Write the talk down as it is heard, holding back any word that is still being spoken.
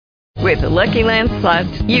With the Lucky Land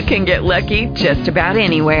Slots, you can get lucky just about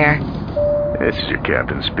anywhere. This is your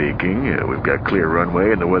captain speaking. We've got clear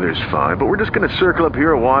runway and the weather's fine, but we're just going to circle up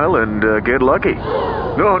here a while and get lucky.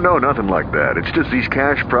 No, nothing like that. It's just these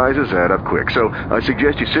cash prizes add up quick. So I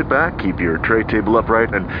suggest you sit back, keep your tray table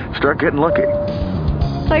upright, and start getting lucky.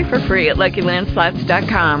 Play for free at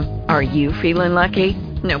LuckyLandSlots.com. Are you feeling lucky?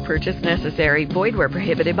 No purchase necessary. Void where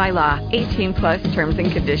prohibited by law. 18 plus terms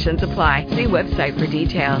and conditions apply. See website for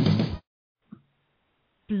details.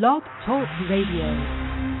 Blog Talk Radio.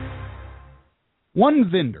 One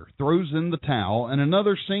vendor throws in the towel and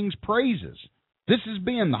another sings praises. This has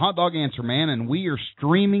been the Hot Dog Answer Man, and we are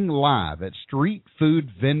streaming live at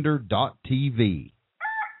streetfoodvendor.tv.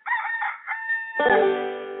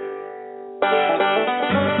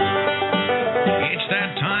 It's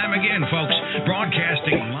that time again, folks.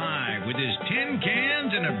 Broadcasting live with his tin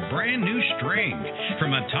cans and a brand new string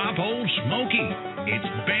from a top Old Smoky. It's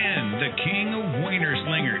Ben, the king of wiener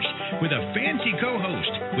slingers, with a fancy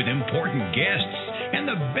co-host, with important guests, and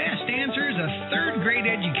the best answers a third-grade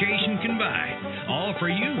education can buy. All for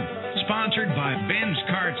you. Sponsored by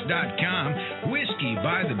BensCarts.com, whiskey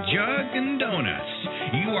by the jug and donuts.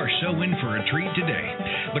 You are so in for a treat today.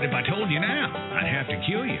 But if I told you now, I'd have to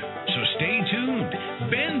kill you. So stay tuned.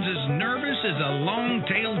 Ben's as nervous as a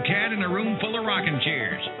long-tailed cat in a room full of rocking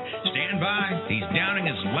chairs. Stand by. He's downing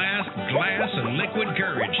his last glass of liquid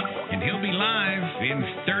courage, and he'll be live in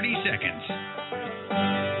 30 seconds.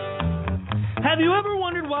 Have you ever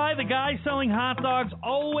wondered why the guy selling hot dogs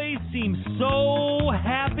always seems so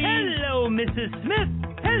happy? Hello, Mrs. Smith.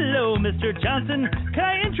 Hello, Mr. Johnson. Can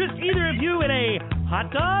I interest either of you in a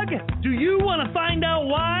hot dog? Do you want to find out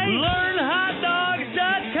why?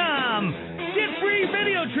 LearnHotDogs.com. Get free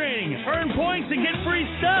video training, earn points, and get free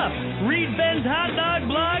stuff. Read Ben's Hot Dog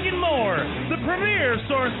blog and more. The premier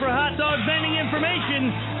source for hot dog vending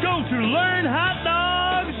information. Go to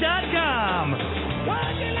LearnHotDogs.com.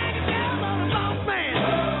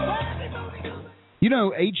 You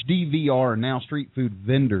know, HDVR, now Street Food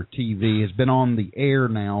Vendor TV, has been on the air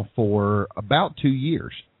now for about 2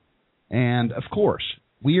 years. And, of course,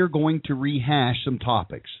 we are going to rehash some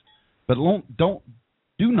topics. But do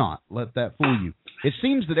not let that fool you. It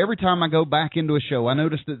seems that every time I go back into a show, I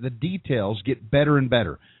notice that the details get better and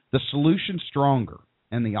better, the solution stronger,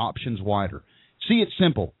 and the options wider. See, it's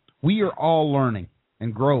simple. We are all learning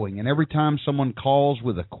and growing, and every time someone calls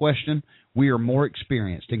with a question, we are more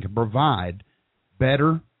experienced and can provide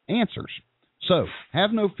better answers. So,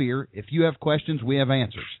 have no fear. If you have questions, we have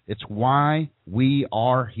answers. It's why we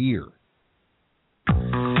are here.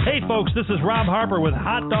 Hey folks, this is Rob Harper with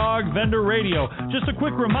Hot Dog Vendor Radio. Just a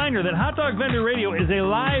quick reminder that Hot Dog Vendor Radio is a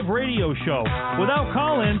live radio show. Without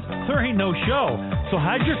call-ins, there ain't no show. So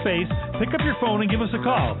hide your face, pick up your phone, and give us a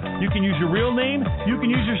call. You can use your real name, you can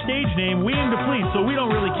use your stage name. We aim to please, so we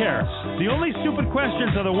don't really care. The only stupid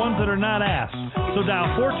questions are the ones that are not asked. So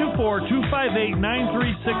dial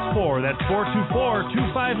 424-258-9364. That's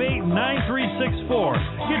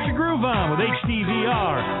 424-258-9364. Get your groove on with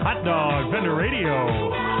HDVR, Hot Dog Vendor Radio.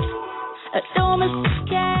 Don't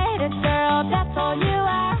mistake it, girl, that's all you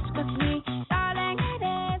ask of me. Darling, it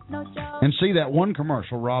is no joke. And see, that one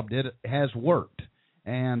commercial Rob did has worked.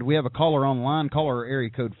 And we have a caller online. Caller area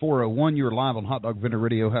code 401. You're live on Hot Dog Vendor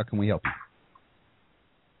Radio. How can we help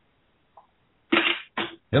you?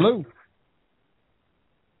 Hello.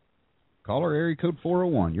 Caller area code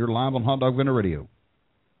 401. You're live on Hot Dog Vendor Radio.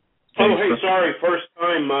 Oh, hey, sorry, first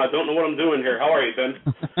time. Don't know what I'm doing here. How are you, Ben?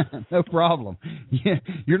 No problem. Yeah,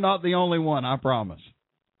 you're not the only one, I promise.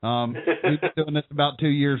 We've been doing this about 2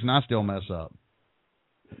 years, and I still mess up.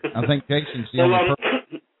 I think Jason's the only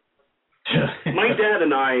person. My dad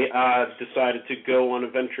and I decided to go on a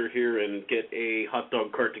venture here and get a hot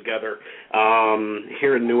dog cart together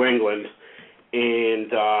here in New England. And,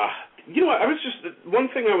 you know, one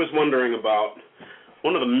thing I was wondering about,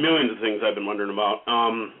 one of the millions of things I've been wondering about,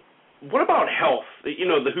 what about health? You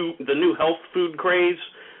know, the new health food craze.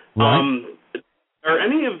 Right. Are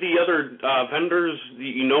any of the other vendors that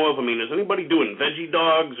you know of? I mean, is anybody doing veggie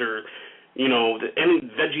dogs or, you know, any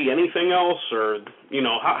veggie anything else? Or, you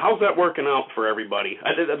know, how's that working out for everybody?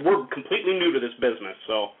 We're completely new to this business,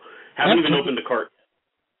 so haven't even opened a cart.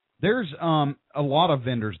 There's a lot of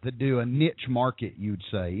vendors that do a niche market, you'd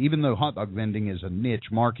say, even though hot dog vending is a niche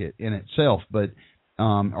market in itself, but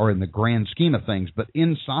or in the grand scheme of things. But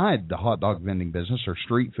inside the hot dog vending business or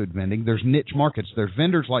street food vending, there's niche markets. There's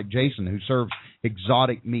vendors like Jason who serves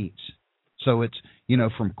exotic meats. So it's, you know,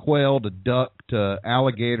 from quail to duck to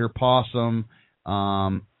alligator, possum,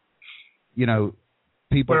 you know,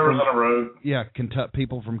 people from on the road. Yeah,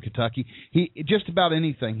 people from Kentucky. He just about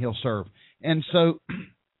anything he'll serve. And so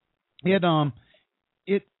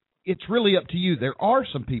It's really up to you. There are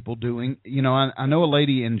some people doing, I know a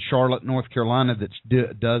lady in Charlotte, North Carolina that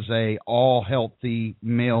does a all healthy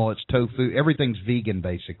meal. It's tofu. Everything's vegan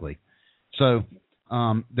basically. So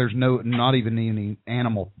there's not even any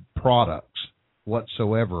animal products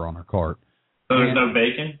whatsoever on her cart. So there's no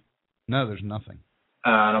bacon? No, there's nothing.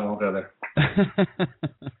 I don't want to go there.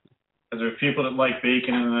 There's people that like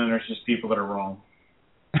bacon, and then there's just people that are wrong.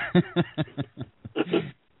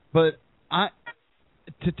 But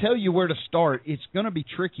to tell you where to start, it's going to be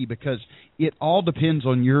tricky because it all depends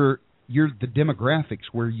on the demographics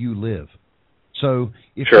where you live. So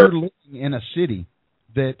if you're living in a city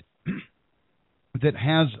that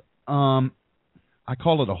has, I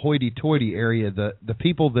call it a hoity-toity area, the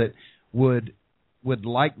people that would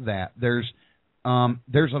like that. There's a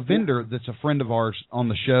vendor that's a friend of ours on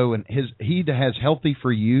the show, and he has Healthy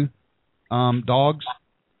for You dogs,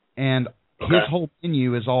 and his whole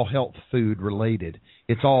menu is all health food related.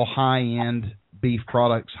 It's all high-end beef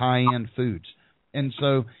products, high-end foods. And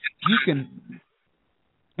so you can,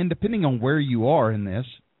 and depending on where you are in this,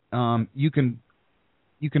 you can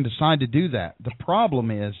decide to do that. The problem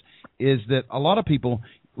is that a lot of people,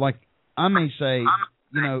 like I may say,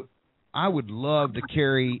 I would love to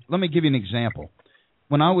carry, let me give you an example.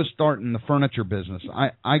 When I was starting the furniture business,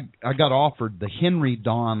 I got offered the Henry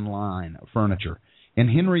Dawn line of furniture. And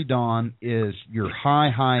Henry Dawn is your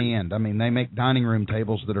high end. I mean, they make dining room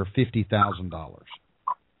tables that are $50,000.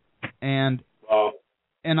 And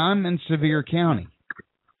I'm in Sevier County.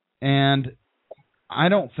 And I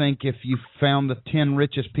don't think if you found the 10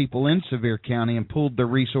 richest people in Sevier County and pulled their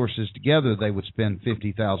resources together, they would spend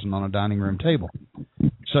 $50,000 on a dining room table.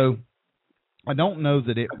 So I don't know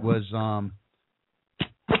that it was,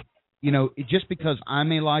 just because I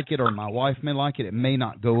may like it or my wife may like it, it may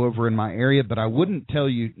not go over in my area, but I wouldn't tell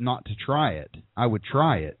you not to try it. I would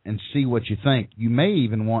try it and see what you think. You may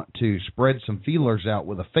even want to spread some feelers out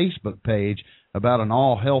with a Facebook page about an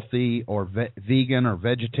all-healthy or vegan or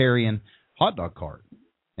vegetarian hot dog cart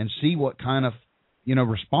and see what kind of,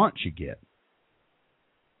 response you get.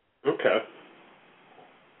 Okay.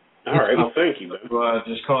 All right. Well, thank you.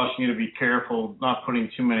 Just caution you to be careful not putting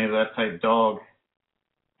too many of that type dog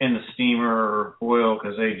in the steamer or boil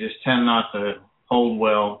because they just tend not to hold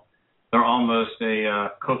well. They're almost a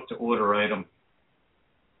cook-to-order item.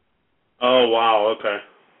 Oh, wow. Okay.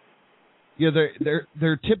 Yeah,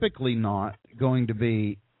 they're typically not going to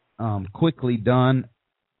be quickly done.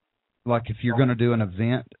 Like if you're going to do an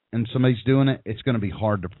event and somebody's doing it, it's going to be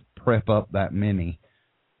hard to prep up that many.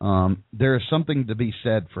 There is something to be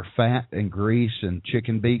said for fat and grease and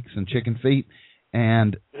chicken beaks and chicken feet,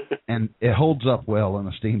 and it holds up well on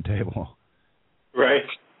a steam table. Right.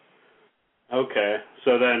 Okay.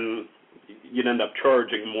 So then you'd end up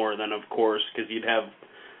charging more then, of course, because you'd have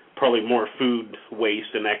probably more food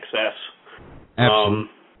waste and excess. Absolutely.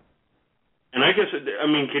 And I guess, do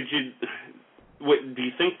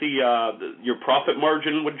you think your profit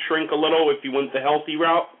margin would shrink a little if you went the healthy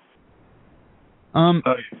route?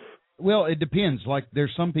 Well, it depends. Like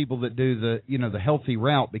there's some people that do the healthy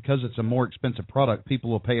route because it's a more expensive product. People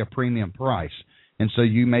will pay a premium price, and so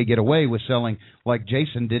you may get away with selling like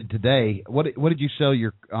Jason did today. What did you sell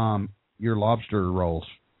your lobster rolls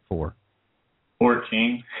for?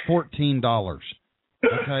 $14.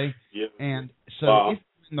 Okay. Yep. And so if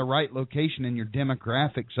you're in the right location and your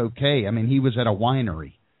demographics okay. I mean, he was at a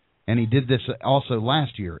winery, and he did this also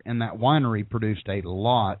last year, and that winery produced a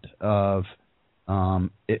lot of.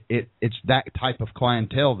 It's that type of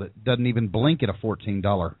clientele that doesn't even blink at a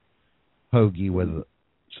 $14 hoagie with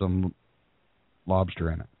some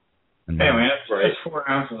lobster in it. Hey, man, that's 4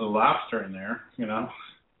 ounces of lobster in there, I mean,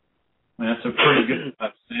 that's a pretty good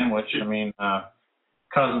sandwich. I mean,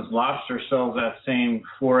 Cousin's Lobster sells that same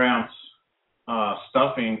 4-ounce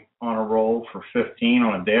stuffing on a roll for $15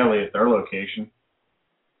 on a daily at their location.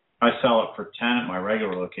 I sell it for $10 at my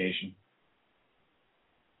regular location.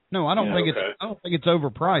 No, I don't think it's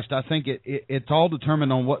overpriced. I think it's all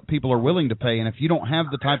determined on what people are willing to pay. And if you don't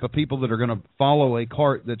have the type of people that are going to follow a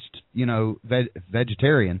cart that's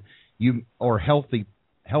vegetarian, or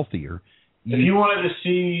healthier. If you wanted to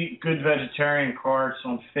see good vegetarian carts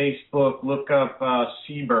on Facebook, look up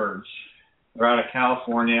Seabirds. They're out of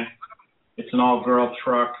California. It's an all-girl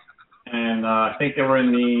truck, and I think they were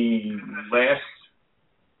in the last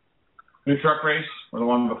food truck race or the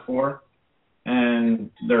one before.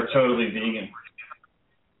 And they're totally vegan.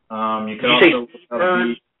 You can also look up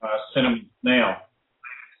the cinnamon snail.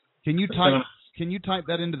 Can you type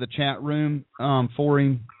that into the chat room for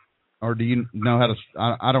him, or do you know how to?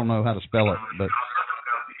 I don't know how to spell it, but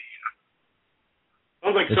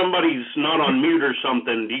Sounds like somebody's not on mute or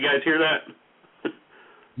something. Do you guys hear that?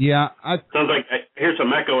 Yeah. Sounds like I hear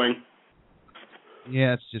some echoing.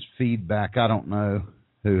 Yeah, it's just feedback. I don't know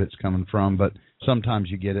who it's coming from, but sometimes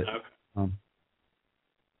you get it. Okay.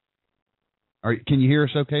 Can you hear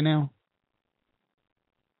us okay now?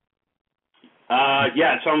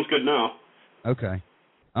 Yeah, it sounds good now. Okay.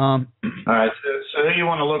 All right, so who you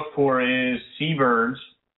want to look for is Seabirds,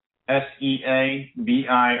 Seabirds.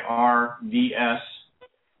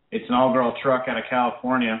 It's an all-girl truck out of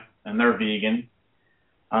California, and they're vegan.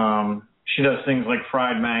 She does things like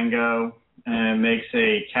fried mango and makes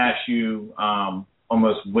a cashew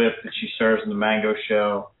almost whip that she serves in the mango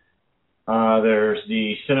show. There's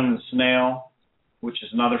the Cinnamon Snail, which is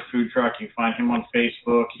another food truck. You can find him on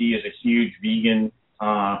Facebook. He is a huge vegan,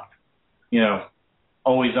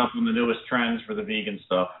 always up on the newest trends for the vegan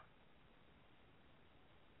stuff.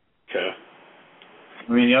 Okay.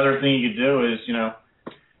 I mean, the other thing you could do is,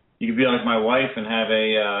 you could be like my wife and have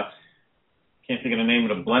can't think of the name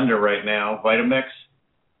of the blender right now, Vitamix.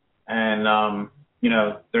 And,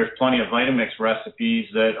 there's plenty of Vitamix recipes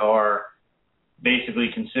that are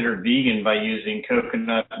basically considered vegan by using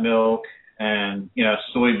coconut milk and,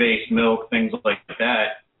 soy-based milk, things like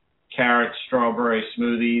that. Carrot, strawberry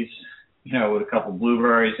smoothies, with a couple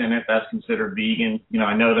blueberries in it. That's considered vegan.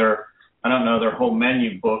 I don't know their whole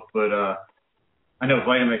menu book, but I know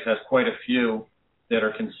Vitamix has quite a few that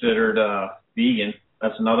are considered vegan.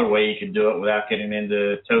 That's another way you could do it without getting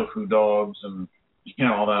into tofu dogs and,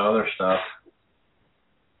 all that other stuff.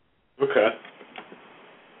 Okay.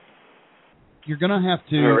 You're gonna have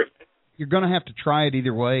to try it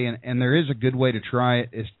either way, and there is a good way to try it,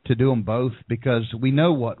 is to do them both, because we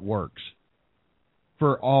know what works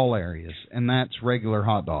for all areas, and that's regular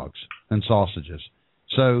hot dogs and sausages.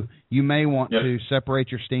 So you may want to separate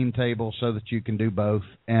your steam table so that you can do both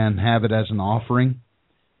and have it as an offering.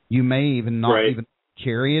 You may even not even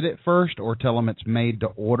carry it at first, or tell them it's made to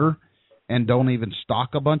order, and don't even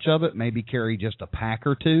stock a bunch of it. Maybe carry just a pack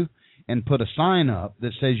or two and put a sign up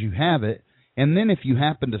that says you have it. And then if you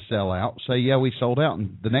happen to sell out, say, yeah, we sold out,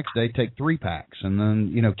 and the next day take 3 packs. And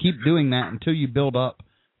then, keep doing that until you build up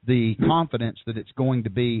the confidence that it's going to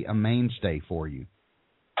be a mainstay for you.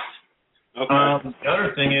 Okay. The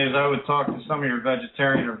other thing is I would talk to some of your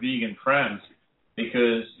vegetarian or vegan friends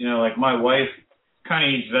because, like my wife kind of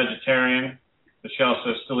eats vegetarian, but she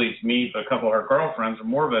also still eats meat, but a couple of her girlfriends are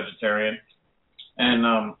more vegetarian. And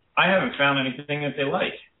I haven't found anything that they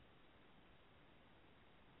like.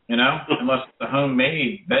 Unless it's a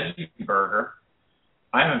homemade veggie burger.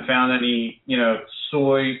 I haven't found any,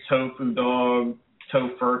 soy, tofu dog,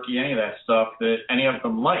 tofurkey, any of that stuff that any of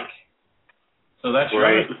them like. So that's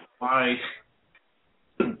why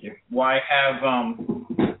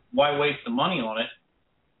waste the money on it?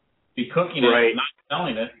 Be cooking it, not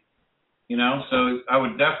selling it. So I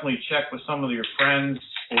would definitely check with some of your friends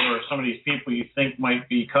or some of these people you think might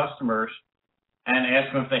be customers and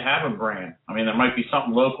ask them if they have a brand. I mean, there might be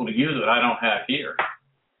something local to you that I don't have here.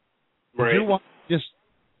 Right. Did you want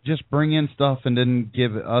just bring in stuff and didn't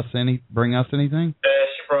bring us anything?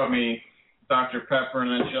 She brought me Dr. Pepper,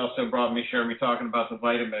 and then she also shared me talking about the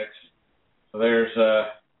Vitamix. So there's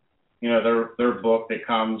their book that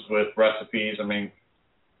comes with recipes. I mean,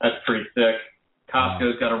 that's pretty thick.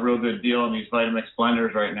 Costco's got a real good deal on these Vitamix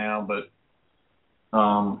blenders right now, but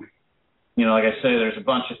like I say, there's a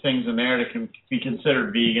bunch of things in there that can be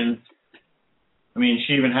considered vegan. I mean,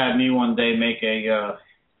 she even had me one day make a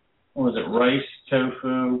rice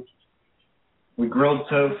tofu. We grilled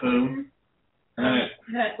tofu. I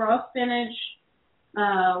had raw spinach,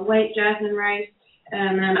 white jasmine rice,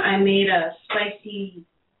 and then I made a spicy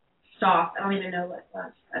sauce. I don't even know what it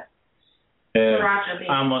was.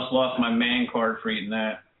 I almost lost my man card for eating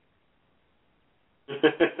that.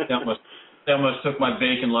 They almost took my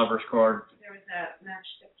bacon lover's card. There was that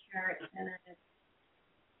mashed carrot in it.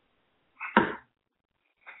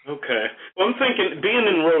 Okay. Well, I'm thinking, being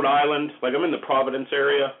in Rhode Island, like I'm in the Providence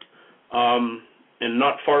area, and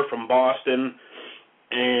not far from Boston,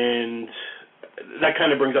 and that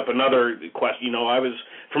kind of brings up another question. I was,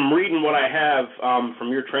 from reading what I have from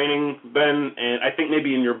your training, Ben, and I think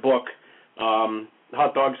maybe in your book,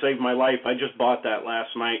 Hot Dog Saved My Life, I just bought that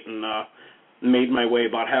last night and made my way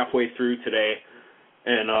about halfway through today.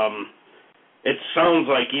 And it sounds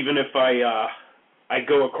like even if I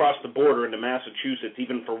go across the border into Massachusetts,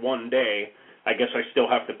 even for one day, I guess I still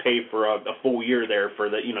have to pay for a full year there for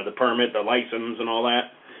the the permit, the license, and all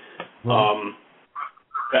that. Right.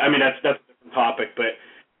 I mean, that's a different topic, but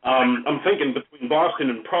I'm thinking between Boston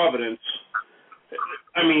and Providence,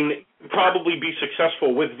 I mean, probably be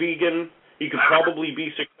successful with vegan he could probably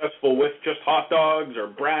be successful with just hot dogs or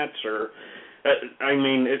brats or, I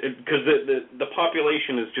mean, because the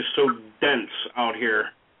population is just so dense out here.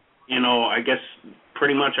 You know, I guess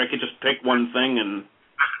pretty much I could just pick one thing and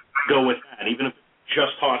go with that, even if it's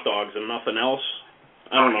just hot dogs and nothing else.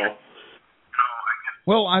 I don't know.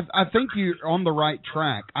 Well, I think you're on the right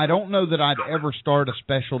track. I don't know that I'd ever start a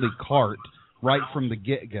specialty cart right from the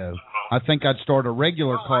get-go. I think I'd start a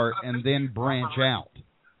regular cart and then branch out,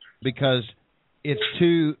 because it's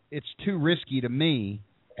too risky to me,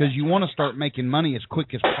 because you want to start making money as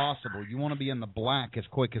quick as possible. You want to be in the black as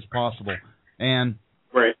quick as possible. And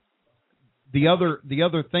right. The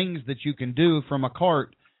other things that you can do from a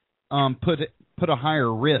cart put a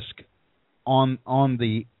higher risk on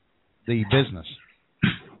the business.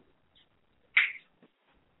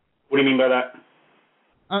 What do you mean by that?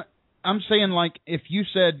 I'm saying, like, if you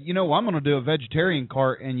said, you know, I'm going to do a vegetarian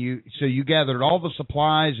cart, and you gathered all the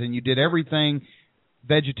supplies and you did everything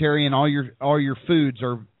vegetarian, all your foods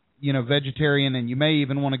are, you know, vegetarian, and you may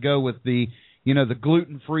even want to go with the, you know, the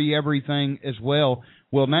gluten-free everything as well.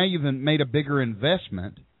 Well, now you've made a bigger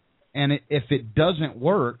investment, and if it doesn't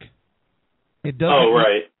work, it doesn't. Oh,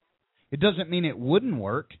 right. It doesn't mean it wouldn't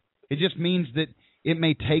work. It just means that it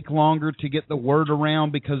may take longer to get the word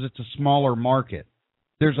around because it's a smaller market.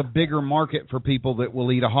 There's a bigger market for people that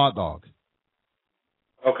will eat a hot dog.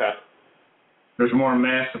 Okay. There's more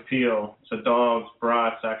mass appeal to dogs,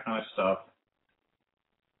 brats, that kind of stuff.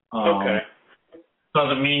 Okay.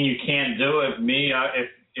 Doesn't mean you can't do it.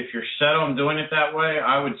 If you're set on doing it that way,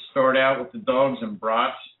 I would start out with the dogs and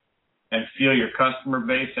brats and feel your customer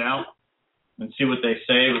base out and see what they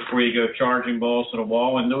say before you go charging balls to the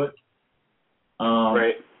wall into it.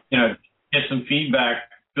 Right. You know, get some feedback,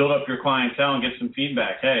 build up your clientele and get some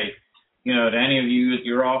feedback. Hey, you know, to any of you at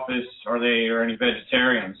your office, are any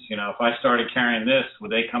vegetarians? You know, if I started carrying this,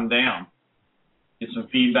 would they come down? Get some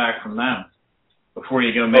feedback from them before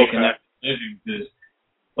you go making that decision. Because,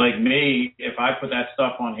 like me, if I put that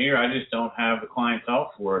stuff on here, I just don't have the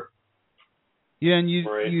clientele for it. Yeah, and you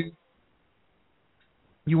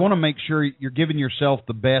want to make sure you're giving yourself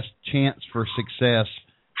the best chance for success,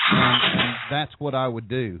 and that's what I would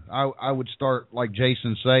do. I would start like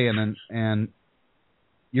Jason's saying, and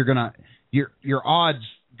you're gonna your odds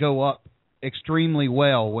go up extremely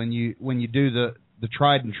well when you do the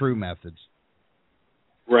tried and true methods.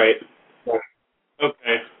 Right.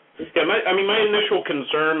 Okay. Yeah, my initial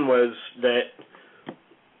concern was that,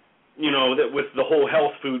 you know, that with the whole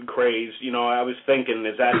health food craze, you know, I was thinking,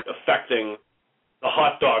 is that affecting the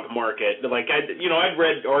hot dog market? Like, I'd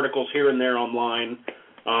read articles here and there online,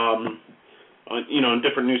 you know, in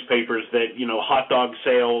different newspapers that, you know, hot dog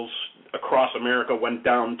sales across America went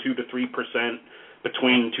down 2 to 3%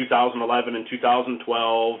 between 2011 and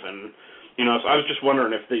 2012, and you know, so I was just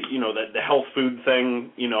wondering if the health food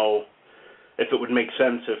thing, you know, if it would make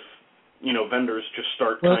sense if, you know, vendors just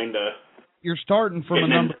start kind of. You're starting from a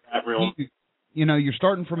number. You know, you're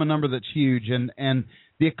starting from a number that's huge, and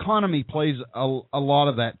the economy plays a lot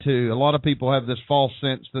of that too. A lot of people have this false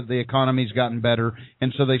sense that the economy's gotten better,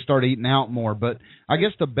 and so they start eating out more. But I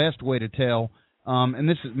guess the best way to tell, and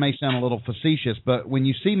this may sound a little facetious, but when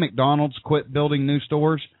you see McDonald's quit building new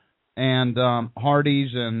stores, and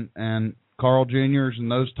Hardee's and Carl Jr.'s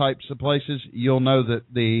and those types of places, you'll know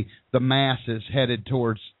that the mass is headed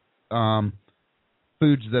towards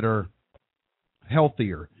foods that are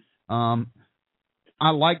healthier. I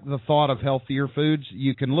like the thought of healthier foods.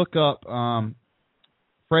 You can look up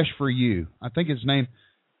Fresh for You. I think his name.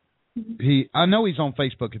 I know he's on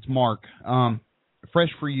Facebook. It's Mark.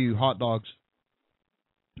 Fresh for You hot dogs.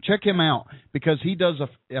 Check him out because he does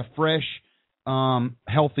a fresh,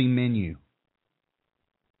 healthy menu.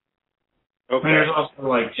 Okay. There's also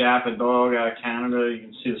like Jaffa Dog out of Canada. You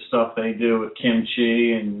can see the stuff they do with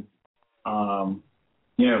kimchi and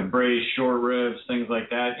you know, braised short ribs, things like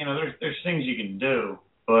that. You know, there's things you can do,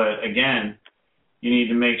 but again, you need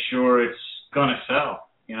to make sure it's gonna sell.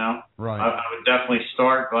 You know, right? I would definitely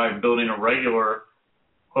start by building a regular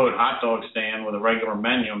quote hot dog stand with a regular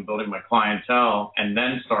menu and building my clientele, and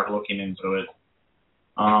then start looking into it.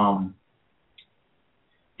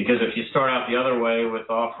 Because if you start out the other way with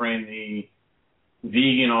offering the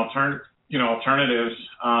vegan alternatives,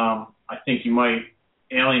 I think you might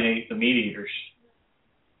alienate the meat eaters.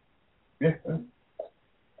 Yeah.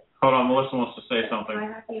 Hold on, Melissa wants to say something. Do I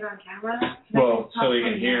have to get on camera? Well, so you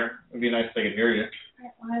can hear. It'd be nice if they could hear you.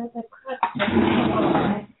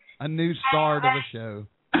 A new star to the show.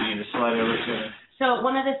 You need to slide over to it. So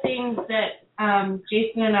one of the things that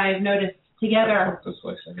Jason and I have noticed together this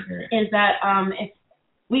way so I can hear you. is that if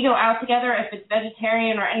we go out together, if it's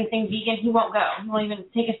vegetarian or anything vegan, he won't go. He won't even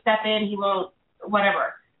take a step in. He won't,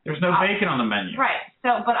 whatever. There's no bacon on the menu. Right.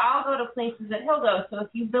 So, but I'll go to places that he'll go. So if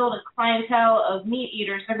you build a clientele of meat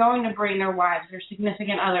eaters, they're going to bring their wives, their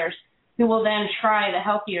significant others, who will then try the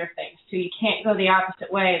healthier things. So you can't go the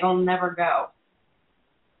opposite way. They'll never go.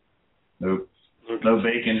 Nope. No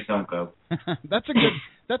bacon, don't go. That's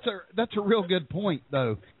a real good point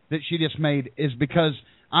though that she just made, is because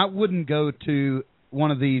I wouldn't go to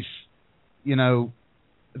one of these,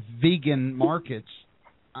 vegan markets.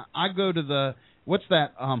 I go to the what's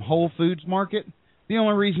that Whole Foods market. The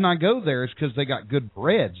only reason I go there is because they got good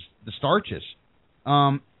breads, the starches.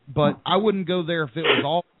 But I wouldn't go there if it was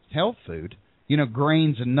all health food,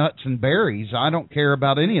 grains and nuts and berries. I don't care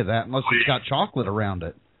about any of that unless it's got chocolate around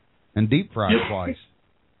it and deep fried twice.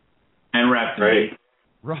 And wrapped in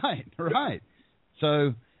Right.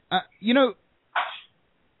 So, I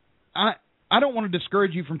don't want to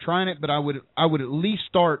discourage you from trying it, but I would at least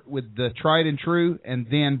start with the tried and true and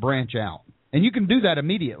then branch out. And you can do that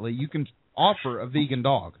immediately. You can offer a vegan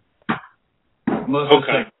dog.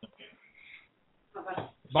 Okay.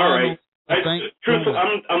 All right. Truthfully,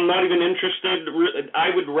 I'm not even interested.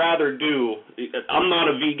 I would rather do. I'm not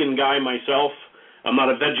a vegan guy myself. I'm not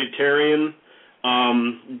a vegetarian.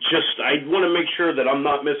 I want to make sure that I'm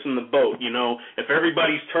not missing the boat. If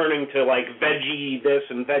everybody's turning to like veggie this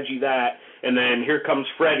and veggie that, and then here comes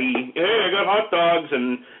Freddie, hey, I got hot dogs,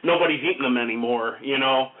 and nobody's eating them anymore.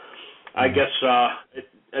 I guess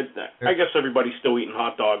everybody's still eating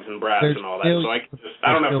hot dogs and brats and all that. So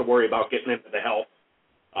I don't have to worry about getting into the health.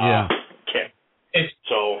 Kick. It's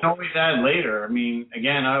always that later. I mean,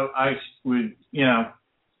 again, I would,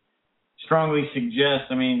 strongly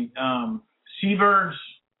suggest, Seabird's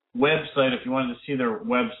website, if you wanted to see their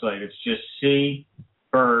website, it's just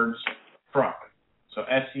Seabirds Truck. So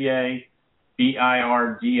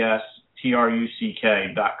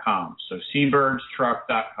SeaBirdstruck.com. So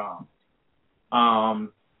SeabirdsTruck.com.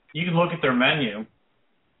 You can look at their menu,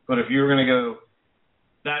 but if you were going to go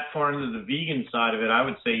that far into the vegan side of it, I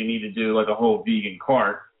would say you need to do like a whole vegan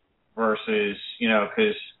cart versus,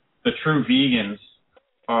 because the true vegans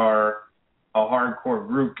are a hardcore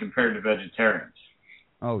group compared to vegetarians.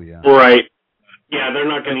 Oh, yeah. Right. Yeah, they're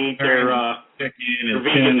not going to eat their chicken and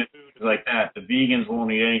vegan food like that. The vegans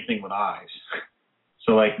won't eat anything with eyes.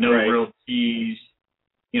 So, like, no real cheese.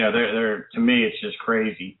 They're to me, it's just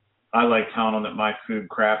crazy. I like telling them that my food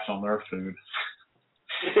craps on their food.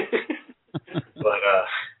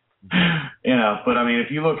 But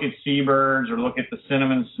if you look at Seabirds or look at the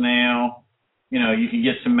cinnamon snail, you can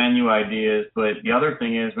get some menu ideas. But the other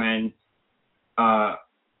thing is, man,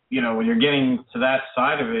 when you're getting to that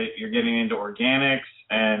side of it, you're getting into organics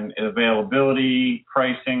and availability,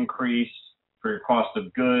 price increase for your cost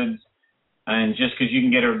of goods. And just because you can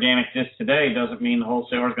get organic this today doesn't mean the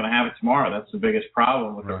wholesaler is going to have it tomorrow. That's the biggest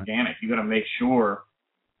problem with organic. You got to make sure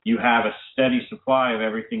you have a steady supply of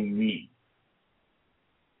everything you need.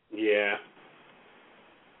 Yeah.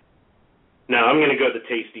 No, I'm going to go the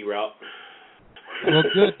tasty route. Well,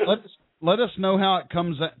 good. Let us know how it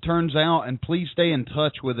turns out, and please stay in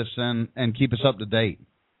touch with us and keep us up to date.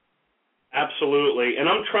 Absolutely. And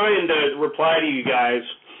I'm trying to reply to you guys.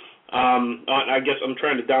 I guess I'm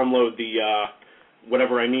trying to download the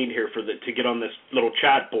whatever I need here to get on this little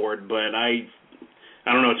chat board, but I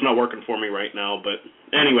don't know. It's not working for me right now. But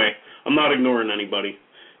anyway, I'm not ignoring anybody.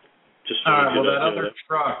 Just that other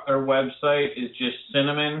truck, their website is just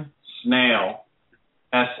Cinnamon Snail,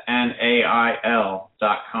 SNAIL.com,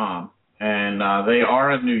 and they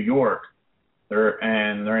are in New York. They're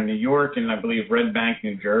in New York and I believe Red Bank,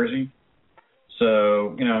 New Jersey.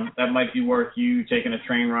 So that might be worth you taking a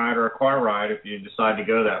train ride or a car ride if you decide to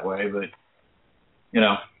go that way. But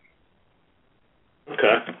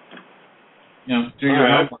okay. Do your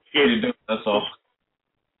homework. That's all.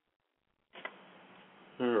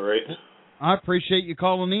 All right. I appreciate you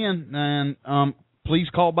calling in, and please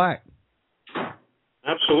call back.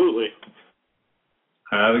 Absolutely.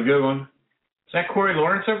 Have a good one. Is that Corey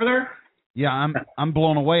Lawrence over there? Yeah, I'm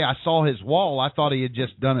blown away. I saw his wall. I thought he had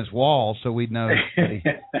just done his wall, so we'd know that he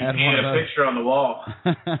had one of those. A picture on the wall.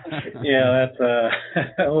 Yeah, that's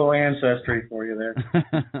a little ancestry for you there.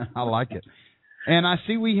 I like it. And I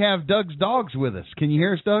see we have Doug's dogs with us. Can you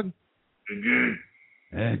hear us, Doug? Good.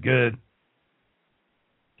 Yeah, good.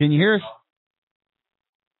 Can you hear us?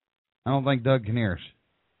 I don't think Doug can hear us.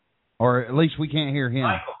 Or at least we can't hear him.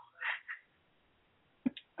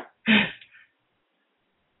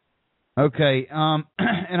 Okay,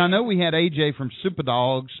 and I know we had AJ from Super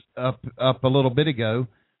Dogs up a little bit ago,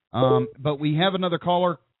 but we have another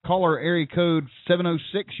caller Caller area code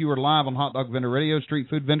 706. You are live on Hot Dog Vendor Radio, Street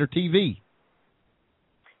Food Vendor TV.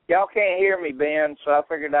 Y'all can't hear me, Ben, so I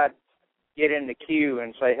figured I'd get in the queue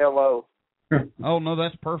and say hello. Oh, no,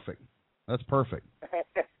 that's perfect. That's perfect.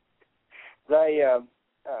 I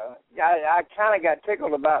kind of got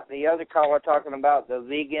tickled about the other caller talking about the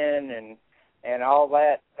vegan and all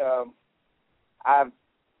that. I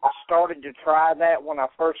started to try that when I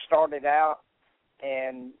first started out,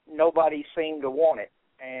 and nobody seemed to want it.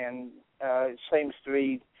 And it seems to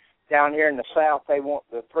be down here in the South, they want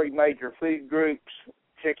the three major food groups: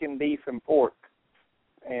 chicken, beef, and pork.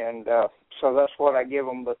 And so that's what I give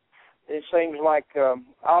them. But it seems like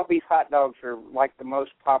all beef hot dogs are like the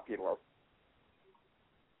most popular.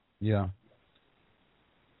 Yeah.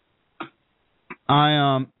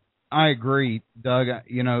 I agree, Doug.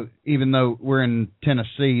 You know, even though we're in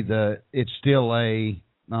Tennessee, it's still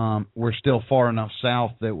we're still far enough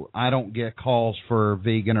south that I don't get calls for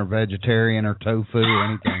vegan or vegetarian or tofu or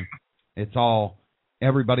anything. It's all,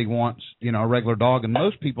 everybody wants, you know, a regular dog, and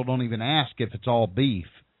most people don't even ask if it's all beef.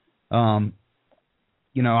 You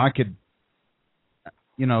know, I could,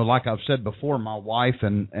 you know, like I've said before, my wife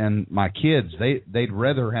and my kids, they'd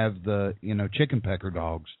rather have the, you know, chicken pecker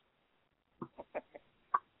dogs.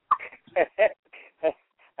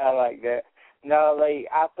 I like that. No,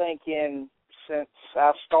 I think since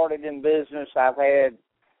I started in business, I've had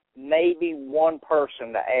maybe one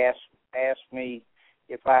person to ask me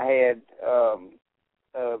if I had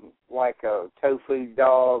like a tofu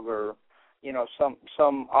dog or, you know,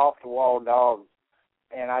 some off the wall dog,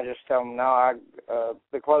 and I just tell them no.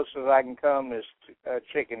 The closest I can come is a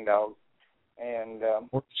chicken dog, and then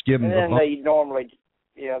they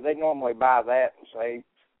normally buy that and say,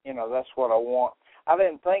 you know, that's what I want. I've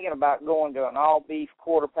been thinking about going to an all-beef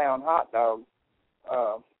quarter-pound hot dog,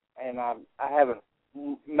 and I haven't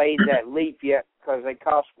made that leap yet because they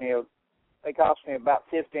cost me about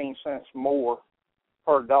 15 cents more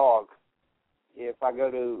per dog if I go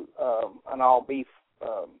to an all-beef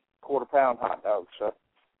quarter-pound hot dog. So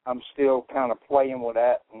I'm still kind of playing with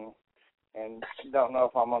that and don't know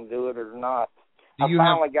if I'm going to do it or not. I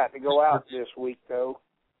finally got to go out this week, though.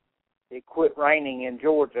 It quit raining in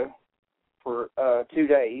Georgia for 2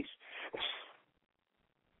 days.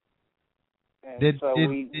 Do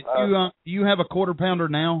you have a quarter pounder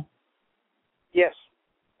now? Yes.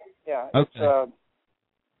 Yeah. Okay. It's,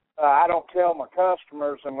 I don't tell my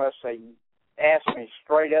customers unless they ask me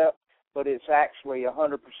straight up, but it's actually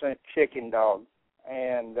 100% chicken dog.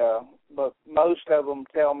 And but most of them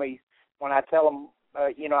tell me, when I tell them,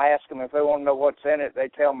 you know, I ask them if they want to know what's in it, they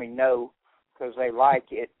tell me no because they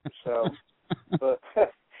like it. So,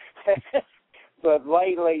 but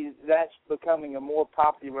lately that's becoming a more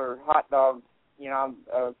popular hot dog. You know,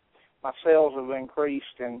 my sales have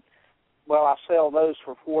increased, and well, I sell those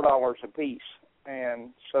for $4 a piece,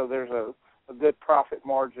 and so there's a good profit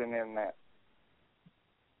margin in that.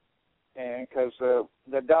 And because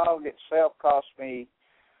the dog itself cost me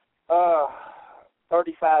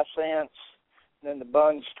 35 cents, then the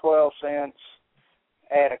bun's 12 cents,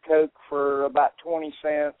 add a Coke for about 20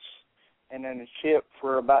 cents, and then a chip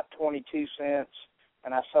for about 22 cents,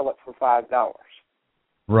 and I sell it for $5.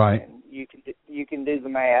 Right. And you can do the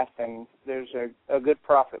math, and there's a good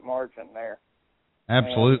profit margin there.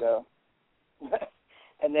 Absolutely.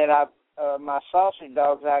 And then my sausage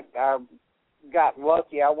dogs, I got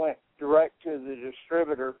lucky. I went direct to the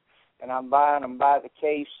distributor, and I'm buying them by the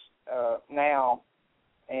case now,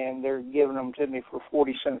 and they're giving them to me for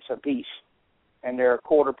 40 cents a piece, and they're a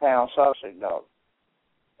quarter-pound sausage dog.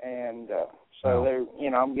 And so they're, you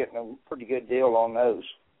know, I'm getting a pretty good deal on those.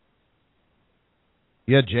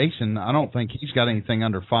 Yeah, Jason, I don't think he's got anything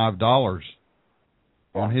under $5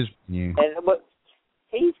 on his menu. But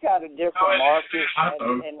he's got a different market,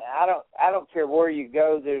 and I don't care where you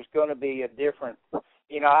go. There's going to be a different.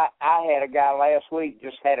 You know, I had a guy last week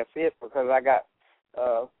just had a fit because I got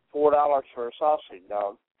 $4 for a sausage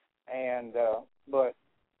dog, and but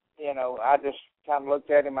you know, I just kind of looked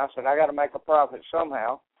at him. I said, I got to make a profit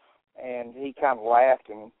somehow, and he kind of laughed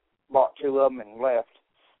and bought 2 of them and left.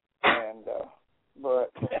 And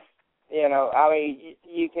but you know, I mean,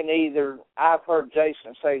 you can either. I've heard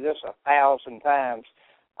Jason say this 1,000 times.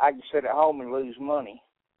 I can sit at home and lose money,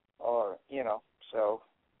 or you know, so.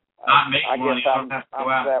 I guess I'm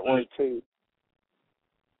that way too.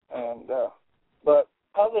 And but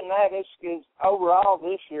other than that, it's overall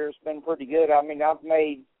this year has been pretty good. I mean, I've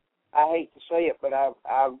made, I hate to say it, but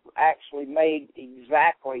I've actually made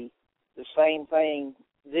exactly the same thing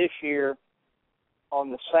this year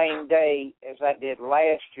on the same day as I did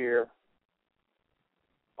last year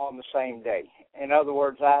on the same day. In other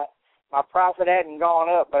words, my profit hadn't gone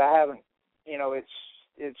up, but I haven't.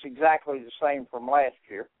 It's exactly the same from last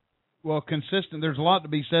year. Well, consistent. There's a lot to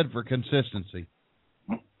be said for consistency.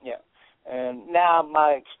 Yeah, and now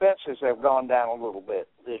my expenses have gone down a little bit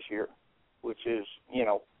this year, which is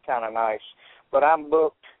kind of nice. But I'm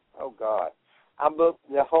booked. Oh God, I'm booked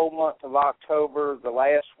the whole month of October, the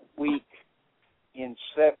last week in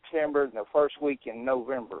September, and the first week in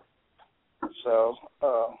November. So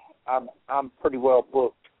I'm pretty well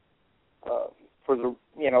booked for the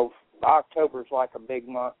October's like a big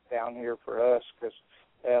month down here for us because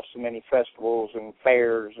they have so many festivals and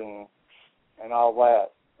fairs and all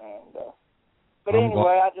that. And but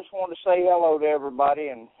anyway, I just want to say hello to everybody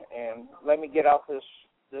and let me get off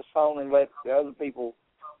this phone and let the other people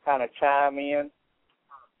kind of chime in.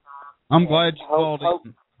 I'm glad you called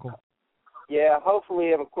in. Cool. Yeah, hopefully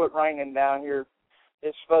it'll quit raining down here.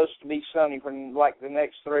 It's supposed to be sunny for like the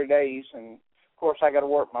next 3 days, and of course I got to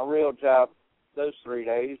work my real job those 3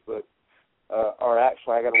 days, but or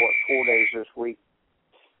actually I got to work 4 days this week,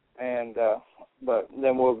 and but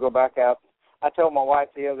then we'll go back out. I told my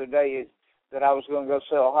wife the other day that I was going to go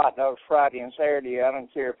sell hot dogs Friday and Saturday. I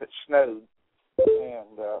don't care if it snowed,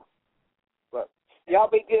 and but y'all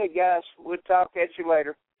be good, guys. We'll talk at you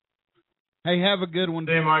later. Hey, have a good one.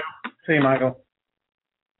 See you, Michael. See you, Michael.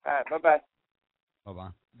 All right, bye-bye.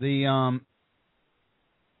 Bye-bye.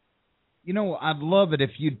 I'd love it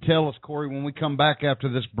if you'd tell us, Corey, when we come back after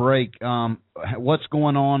this break, what's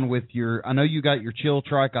going on with I know you got your chill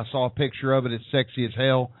trike. I saw a picture of it. It's sexy as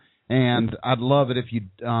hell. And I'd love it if you'd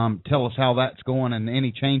tell us how that's going and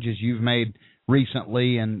any changes you've made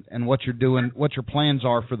recently and what you're doing, what your plans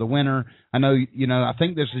are for the winter. I know, I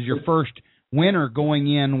think this is your first winter going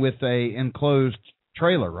in with a enclosed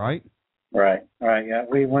trailer, right? Right. Yeah,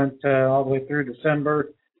 we went all the way through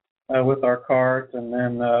December with our cart, and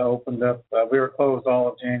then opened up. We were closed all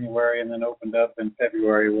of January, and then opened up in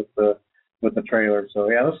February with the trailer. So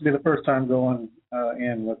yeah, this will be the first time going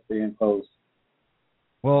in with the enclosed.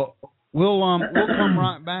 Well, we'll come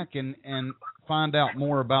right back and find out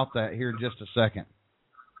more about that here in just a second.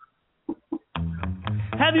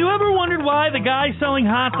 Have you ever wondered why the guy selling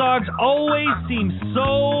hot dogs always seems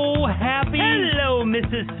so happy? Hello,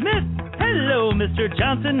 Mrs. Smith. Hello, Mr.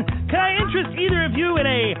 Johnson. Can I interest either of you in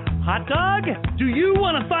a hot dog? Do you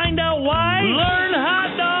want to find out why?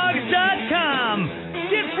 LearnHotDogs.com.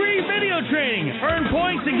 Get free video training, earn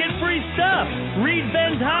points, and get free stuff. Read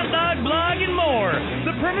Ben's Hot Dog blog and more.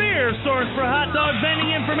 The premier source for hot dog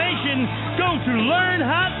vending information. Go to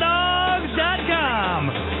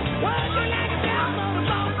LearnHotDogs.com.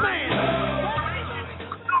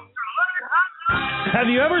 Have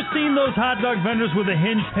you ever seen those hot dog vendors with the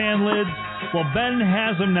hinged pan lids? Well, Ben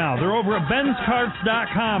has them now. They're over at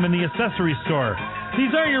benscarts.com in the accessory store.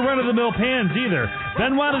 These aren't your run-of-the-mill pans either.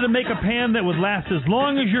 Ben wanted to make a pan that would last as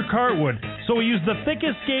long as your cart would, so he used the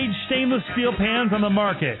thickest gauge stainless steel pans on the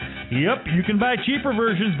market. Yep, you can buy cheaper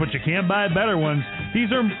versions, but you can't buy better ones. These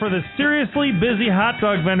are for the seriously busy hot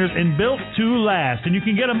dog vendors and built to last, and you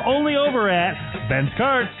can get them only over at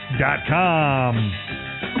benscarts.com.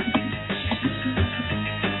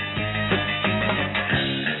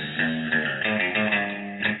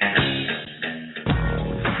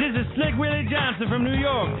 Slick Willie Johnson from New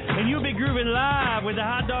York, and you'll be grooving live with the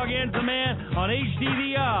Hot Dog Answer Man on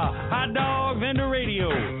HDVR, Hot Dog Vendor Radio.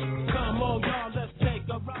 Come on, y'all, let's take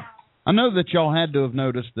a ride. I know that y'all had to have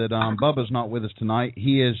noticed that Bubba's not with us tonight.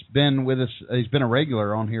 He has been with us. He's been a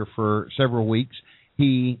regular on here for several weeks.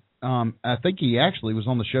 I think he actually was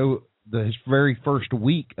on the show his very first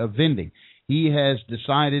week of vending. He has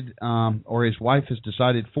decided, or his wife has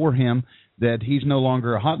decided for him, that he's no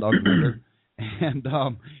longer a hot dog vendor. And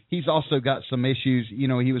he's also got some issues.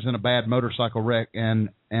 He was in a bad motorcycle wreck,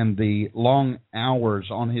 and the long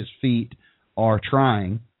hours on his feet are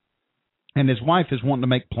trying. And his wife is wanting to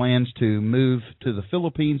make plans to move to the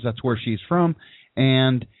Philippines. That's where she's from.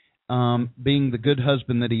 And being the good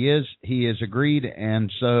husband that he has agreed.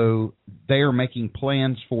 And so they are making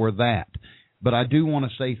plans for that. But I do want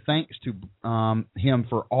to say thanks to him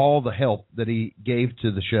for all the help that he gave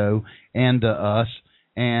to the show and to us.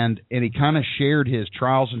 And he kind of shared his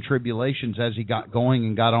trials and tribulations as he got going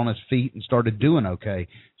and got on his feet and started doing okay.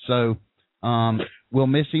 So we'll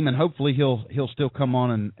miss him, and hopefully he'll still come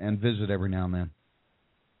on and visit every now and then.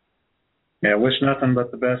 Yeah, wish nothing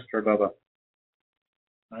but the best for Bubba.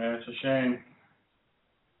 Yeah, it's a shame.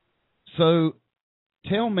 So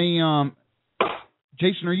tell me,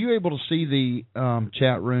 Jason, are you able to see the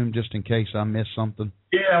chat room just in case I missed something?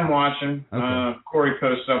 Yeah, I'm watching. Okay. Corey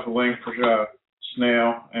posted up a link for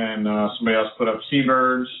Snail, and somebody else put up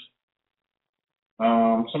Seabirds.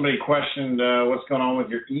 Somebody questioned what's going on with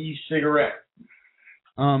your e-cigarette.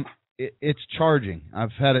 It's charging.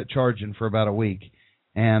 I've had it charging for about a week,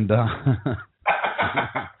 and that's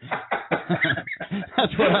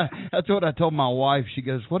what I told my wife. She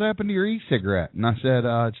goes, "What happened to your e-cigarette?" And I said,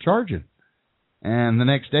 "It's charging." And the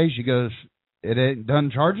next day she goes, "It ain't done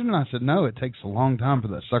charging?" And I said, "No, it takes a long time for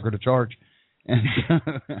that sucker to charge." And how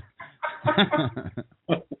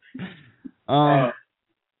long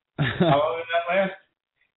did that last?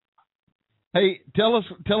 Hey, tell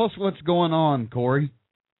us what's going on, Corey.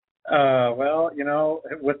 Well,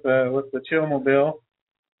 with the Chillmobile,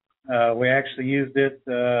 we actually used it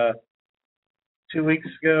 2 weeks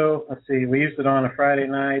ago. Let's see, we used it on a Friday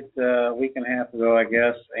night, a week and a half ago, I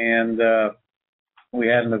guess, and we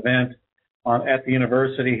had an event at the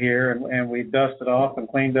university here, and we dusted off and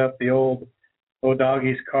cleaned up the old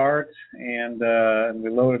Doggies carts, and we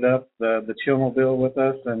loaded up the Chillmobile with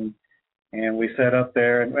us, and we set up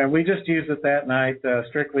there, and we just used it that night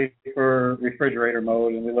strictly for refrigerator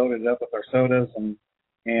mode, and we loaded it up with our sodas, and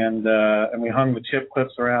we hung the chip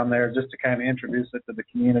clips around there just to kind of introduce it to the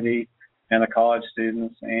community and the college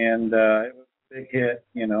students, and it was a big hit,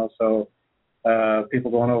 so people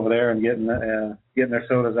going over there and getting their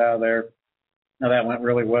sodas out of there. Now that went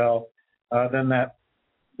really well. Then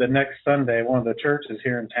the next Sunday, one of the churches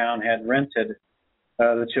here in town had rented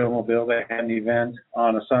the Chillmobile. They had an event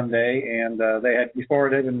on a Sunday, and they had, before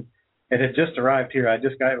it had just arrived here. It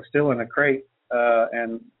was still in a crate,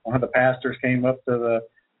 and one of the pastors came up to the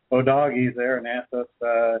O'Doggies there and asked us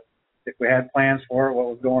if we had plans for it, what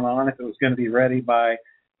was going on, if it was going to be ready by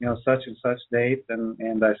such and such date,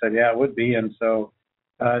 and I said, yeah, it would be. And so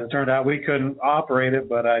it turned out we couldn't operate it,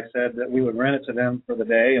 but I said that we would rent it to them for the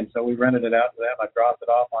day, and so we rented it out to them. I dropped it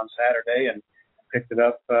off on Saturday and picked it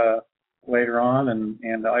up later on,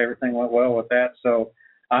 and everything went well with that. So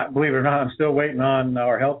believe it or not, I'm still waiting on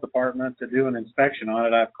our health department to do an inspection on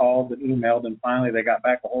it. I've called and emailed, and finally they got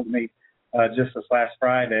back a hold of me just this last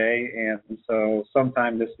Friday, and so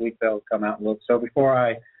sometime this week they'll come out and look. So before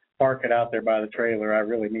I park it out there by the trailer, I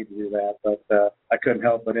really need to do that, but I couldn't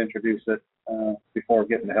help but introduce it before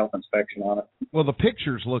getting the health inspection on it. Well, the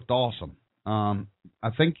pictures looked awesome.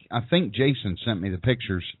 I think Jason sent me the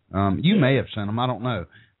pictures. You may have sent them, I don't know,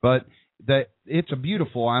 but that it's a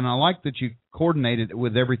beautiful, and I like that you coordinated it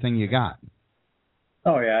with everything you got.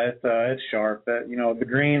 Oh yeah, it's sharp. The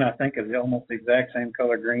green I think is almost the exact same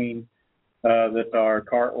color green that our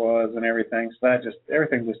cart was and everything. So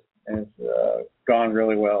everything just has gone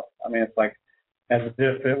really well. I mean, it's like as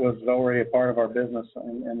if it was already a part of our business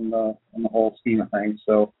in the whole scheme of things.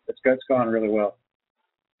 So it's gone really well.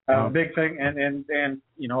 Big thing, and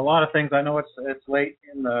a lot of things. I know it's late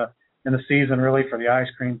in the season really for the ice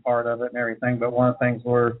cream part of it and everything, but one of the things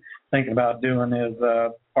we're thinking about doing is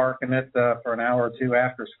parking it for an hour or two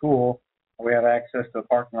after school. We have access to the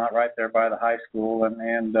parking lot right there by the high school,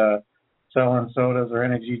 and selling sodas or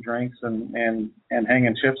energy drinks and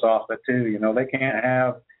hanging chips off it too. They can't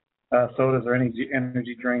have sodas or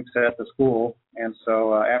energy drinks at the school, and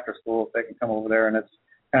so after school they can come over there, and it's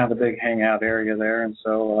kind of the big hangout area there, and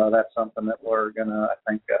so that's something that we're gonna, I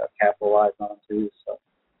think, capitalize on too. So.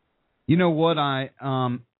 You know what, I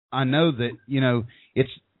know that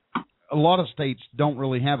it's a lot of states don't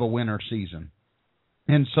really have a winter season,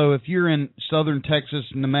 and so if you're in southern Texas,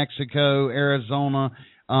 New Mexico, Arizona,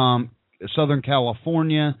 Southern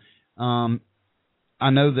California, I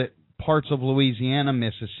know that parts of Louisiana,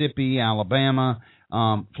 Mississippi, Alabama,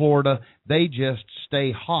 Florida, they just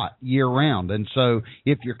stay hot year round, and so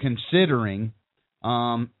if you're considering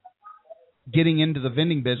getting into the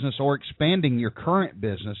vending business or expanding your current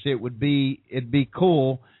business, it'd be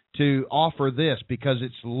cool to offer this because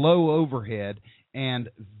it's low overhead and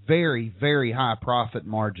very, very high profit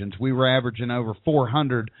margins. We were averaging over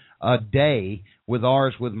 400 a day with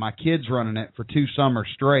ours, with my kids running it for 2 summers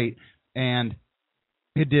straight, and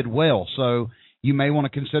it did well. So you may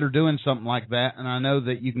want to consider doing something like that. And I know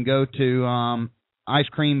that you can go to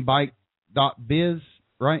icecreambike.biz,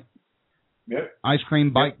 right? Yep.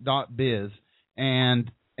 Icecreambike.biz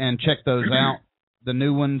and check those out, the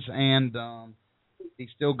new ones, and he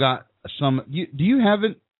still got some. Do you have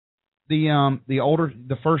it? The older,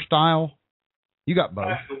 the first style? You got both. I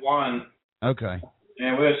have the one. Okay.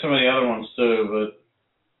 Yeah, we have some of the other ones too, but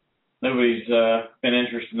nobody's been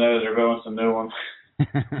interested in those. Everybody wants a new one.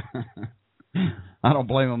 I don't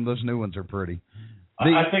blame them. Those new ones are pretty.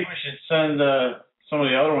 I think we should send some of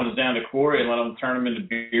the other ones down to Corey and let them turn them into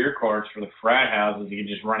beer carts for the frat houses. You can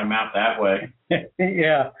just run them out that way.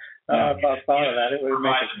 Yeah. I thought of that. It would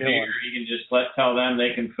make a beer. You can just tell them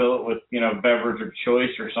they can fill it with, beverage of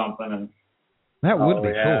choice or something. And that would be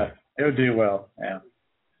cool. It would do well, yeah,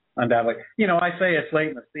 undoubtedly. You know, I say it's late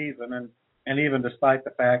in the season, and even despite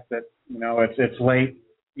the fact that, you know, it's late,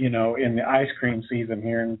 you know, in the ice cream season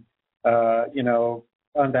here, and you know,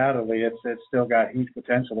 undoubtedly it's still got huge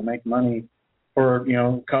potential to make money for, you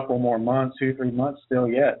know, a couple more months, 2-3 months still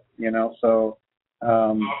yet, you know. So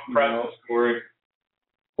pretzels, Corey.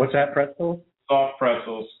 What's that, pretzels? Soft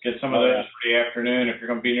pretzels. Get some of those for the afternoon if you're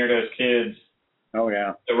going to be near those kids. Oh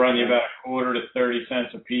yeah. They run you about a quarter to 30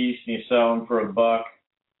 cents a piece, and you sell them for $1.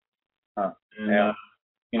 Huh. And, yeah.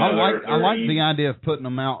 You know, I like the idea of putting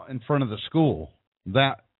them out in front of the school.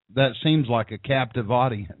 That seems like a captive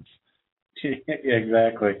audience.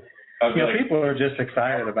 Exactly. Okay. You know, people are just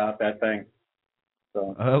excited about that thing.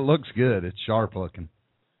 So it looks good. It's sharp looking.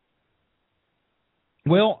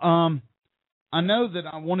 Well, I know that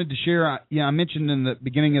I wanted to share. I mentioned in the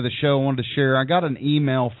beginning of the show I wanted to share. I got an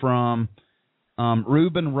email from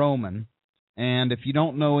Reuben Roman, and if you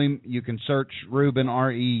don't know him, you can search Reuben,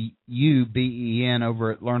 REUBEN,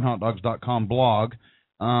 over at LearnHotDogs.com blog.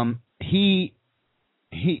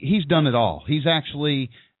 He's done it all. He's actually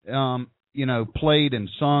you know, played and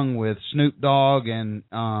sung with Snoop Dogg, and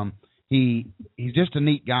he's just a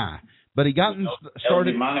neat guy. But he got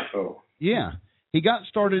started. Yeah, he got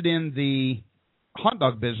started in the hot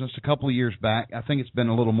dog business a couple of years back. I think it's been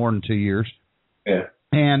a little more than 2 years. Yeah.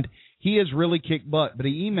 And he has really kicked butt. But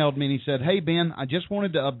he emailed me and he said, "Hey Ben, I just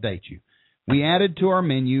wanted to update you. We added to our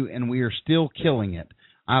menu and we are still killing it.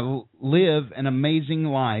 I live an amazing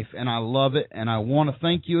life, and I love it, and I want to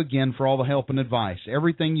thank you again for all the help and advice.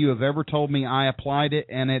 Everything you have ever told me, I applied it,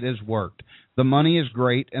 and it has worked. The money is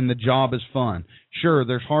great, and the job is fun. Sure,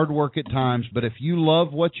 there's hard work at times, but if you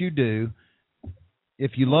love what you do,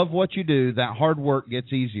 that hard work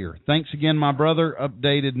gets easier. Thanks again, my brother.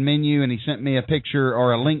 Updated menu," and he sent me a picture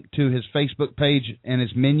or a link to his Facebook page and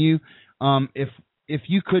his menu. If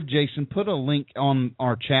you could, Jason, put a link on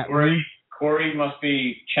our chat room. Corey must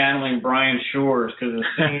be channeling Brian Shores, because as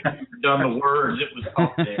soon as you've done the words, it was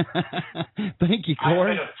up there. Thank you,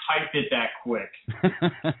 Corey. I could have typed it that quick.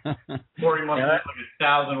 Corey must have like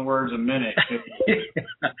 1,000 words a minute.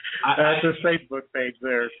 That's his Facebook page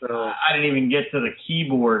there. So I didn't even get to the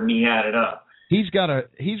keyboard, and he had it up. His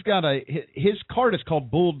cart is called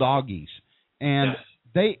Bulldoggies, and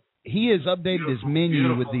he has updated his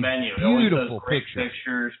menu with these beautiful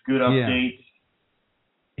pictures, good updates.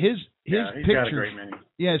 His pictures, got a great menu.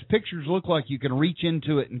 Yeah, his pictures look like you can reach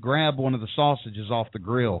into it and grab one of the sausages off the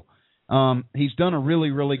grill. He's done a really,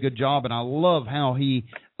 really good job, and I love how he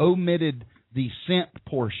omitted the cent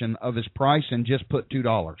portion of his price and just put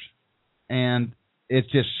 $2. And it's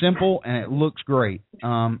just simple, and it looks great.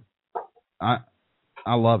 I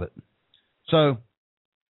love it. So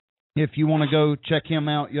if you want to go check him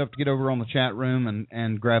out, you have to get over on the chat room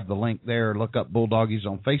and grab the link there. Look up Bulldoggies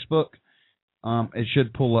on Facebook. It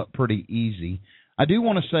should pull up pretty easy. I do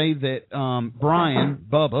want to say that Brian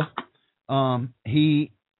Bubba, he's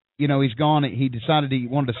gone. He decided he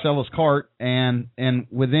wanted to sell his cart, and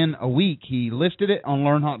within a week he listed it on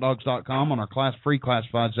LearnHotDogs.com on our free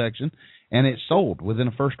classified section, and it sold within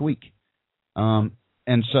the first week.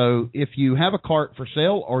 And so if you have a cart for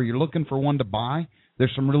sale or you're looking for one to buy,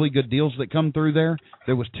 there's some really good deals that come through there.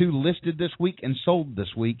 There was 2 listed this week and sold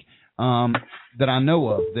this week. That I know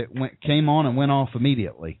of that came on and went off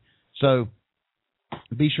immediately. So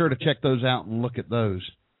be sure to check those out and look at those.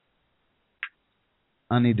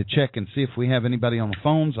 I need to check and see if we have anybody on the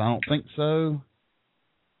phones. I don't think so.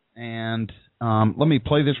 And let me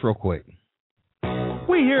play this real quick.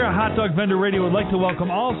 We here at Hot Dog Vendor Radio would like to welcome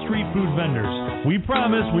all street food vendors. We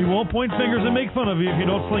promise we won't point fingers and make fun of you if you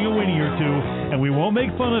don't sling a weenie or two, and we won't make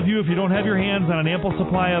fun of you if you don't have your hands on an ample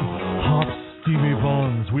supply of hot steamy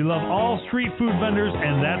buns. We love all street food vendors,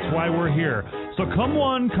 and that's why we're here. So come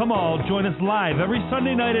one, come all, join us live every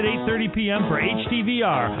Sunday night at 8:30 p.m. for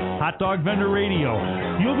HDVR, Hot Dog Vendor Radio.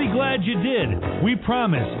 You'll be glad you did. We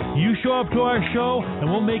promise. You show up to our show,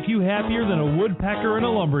 and we'll make you happier than a woodpecker in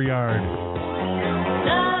a lumberyard.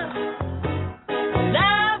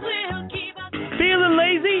 Feeling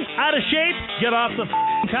lazy? Out of shape? Get off the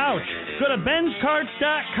couch. Go to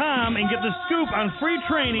benscarts.com and get the scoop on free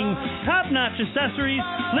training, top-notch accessories,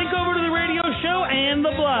 link over to the radio show and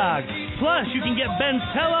the blog. Plus, you can get Ben's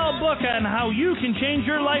tell-all book on how you can change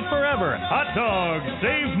your life forever. Hot dog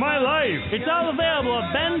saved my life. It's all available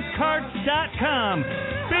at benscarts.com.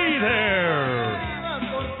 Be there.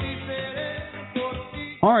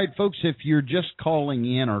 All right, folks, if you're just calling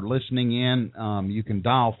in or listening in, you can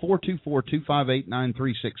dial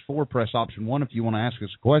 424-258-9364. Press option 1 if you want to ask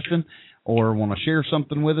us a question or want to share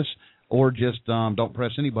something with us, or just don't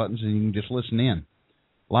press any buttons and you can just listen in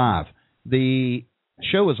live. The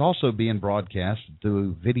show is also being broadcast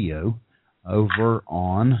through video over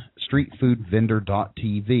on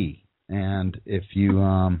streetfoodvendor.tv. And if you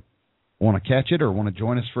want to catch it or want to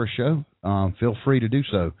join us for a show, feel free to do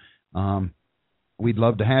so. We'd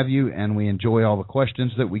love to have you, and we enjoy all the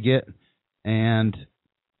questions that we get. And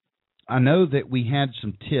I know that we had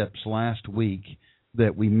some tips last week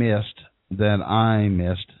that we missed, that I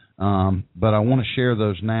missed, but I want to share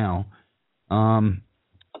those now.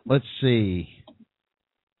 Let's see.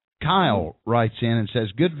 Kyle writes in and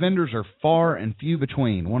says, good vendors are far and few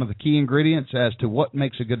between. One of the key ingredients as to what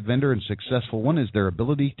makes a good vendor and successful one is their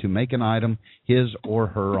ability to make an item his or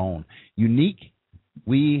her own. Unique,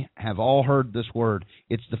 we have all heard this word.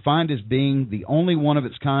 It's defined as being the only one of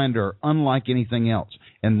its kind or unlike anything else.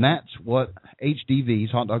 And that's what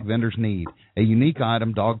HDVs, hot dog vendors, need. A unique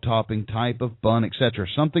item, dog topping, type of bun, etc.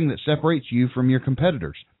 Something that separates you from your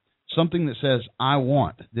competitors. Something that says, I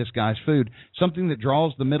want this guy's food. Something that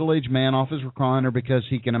draws the middle-aged man off his recliner because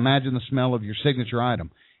he can imagine the smell of your signature item.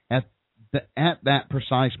 At that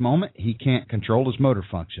precise moment, he can't control his motor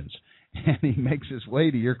functions, and he makes his way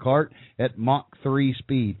to your cart at Mach 3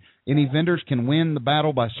 speed. Any vendors can win the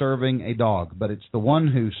battle by serving a dog, but it's the one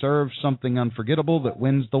who serves something unforgettable that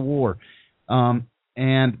wins the war.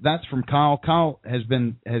 And that's from Kyle. Kyle has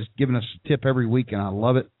given us a tip every week, and I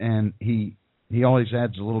love it, and he always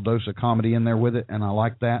adds a little dose of comedy in there with it, and I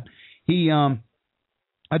like that.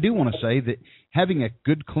 I do want to say that having a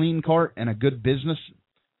good clean cart and a good business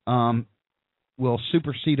will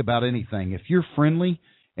supersede about anything. If you're friendly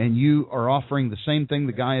and you are offering the same thing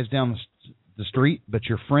the guy is down the street, but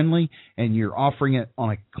you're friendly and you're offering it on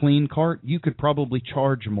a clean cart, you could probably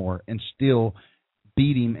charge more and still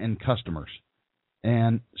beat him in customers.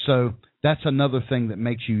 And so that's another thing that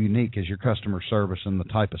makes you unique is your customer service and the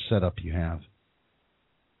type of setup you have.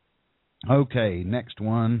 Okay, next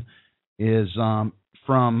one is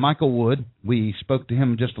from Michael Wood. We spoke to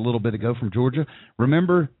him just a little bit ago from Georgia.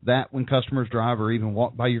 Remember that when customers drive or even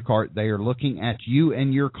walk by your cart, they are looking at you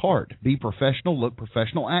and your cart. Be professional, look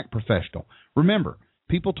professional, act professional. Remember,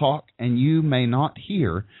 people talk and you may not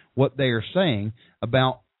hear what they are saying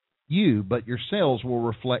about you, but your sales will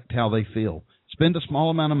reflect how they feel. Spend a small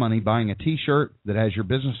amount of money buying a T-shirt that has your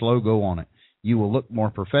business logo on it. You will look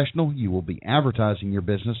more professional. You will be advertising your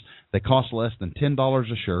business. They cost less than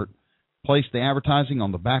 $10 a shirt. Place the advertising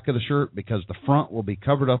on the back of the shirt because the front will be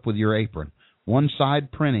covered up with your apron. One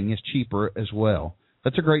side printing is cheaper as well.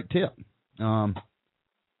 That's a great tip. Who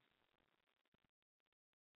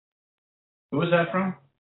was that from?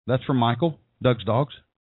 That's from Michael, Doug's Dogs.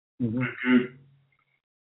 Mm-hmm.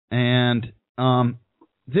 And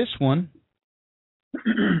this one,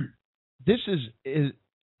 this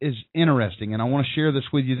is interesting, and I want to share this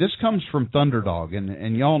with you. This comes from Thunderdog,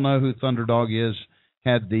 and y'all know who Thunderdog is.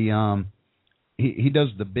 Had the he does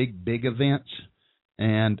the big events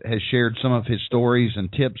and has shared some of his stories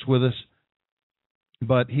and tips with us.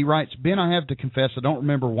 But he writes, Ben, I have to confess, I don't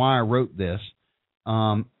remember why I wrote this,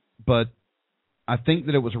 but I think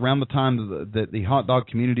that it was around the time that the hot dog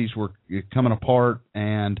communities were coming apart,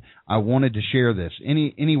 and I wanted to share this.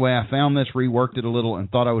 Anyway, I found this, reworked it a little, and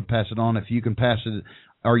thought I would pass it on. If you can pass it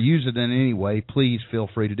or use it in any way, please feel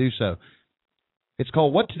free to do so. It's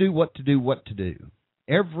called What to Do, What to Do, What to Do.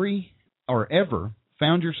 Ever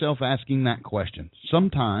found yourself asking that question?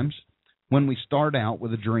 Sometimes when we start out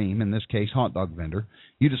with a dream, in this case hot dog vendor,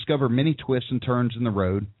 you discover many twists and turns in the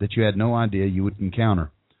road that you had no idea you would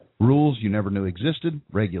encounter. Rules you never knew existed,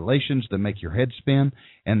 regulations that make your head spin,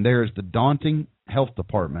 and there's the daunting health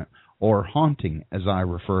department, or haunting as I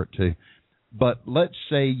refer it to. But let's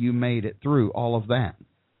say you made it through all of that.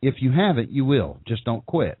 If you haven't, you will. Just don't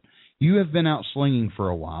quit. You have been out slinging for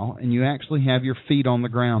a while, and you actually have your feet on the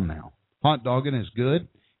ground now. Hot dogging is good,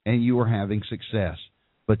 and you are having success,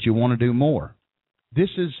 but you want to do more. This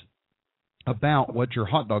is about what your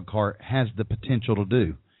hot dog cart has the potential to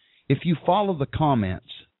do. If you follow the comments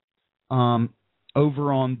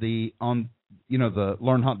over on the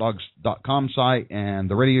learnhotdogs.com site and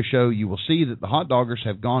the radio show, you will see that the hot doggers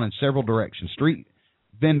have gone in several directions: street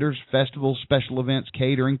vendors, festivals, special events,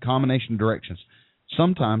 catering, combination directions.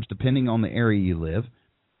 Sometimes, depending on the area you live,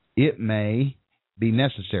 it may be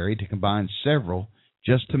necessary to combine several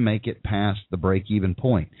just to make it past the break-even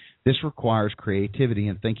point. This requires creativity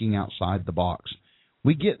and thinking outside the box.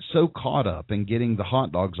 We get so caught up in getting the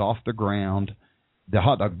hot dogs off the ground, the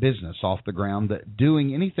hot dog business off the ground, that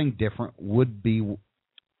doing anything different would be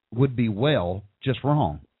just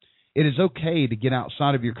wrong. It is okay to get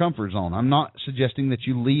outside of your comfort zone. I'm not suggesting that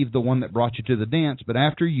you leave the one that brought you to the dance, but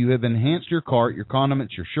after you have enhanced your cart, your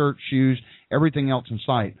condiments, your shirts, shoes, everything else in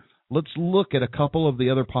sight, let's look at a couple of the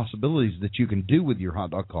other possibilities that you can do with your hot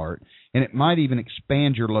dog cart, and it might even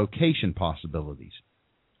expand your location possibilities.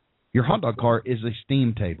 Your hot dog cart is a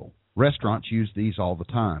steam table. Restaurants use these all the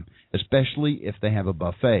time, especially if they have a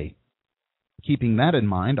buffet. Keeping that in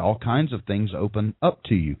mind, all kinds of things open up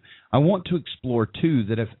to you. I want to explore two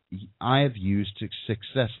that I have used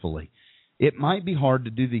successfully. It might be hard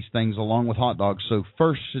to do these things along with hot dogs, so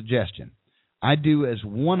first suggestion. I do as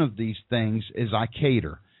one of these things is I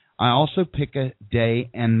cater. I also pick a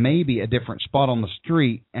day and maybe a different spot on the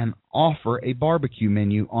street and offer a barbecue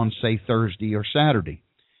menu on, say, Thursday or Saturday.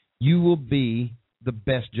 You will be the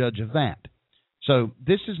best judge of that. So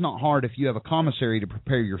this is not hard if you have a commissary to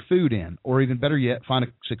prepare your food in, or even better yet, find a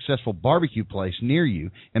successful barbecue place near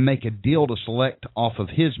you and make a deal to select off of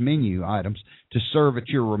his menu items to serve at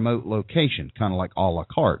your remote location, kind of like a la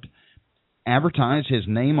carte. Advertise his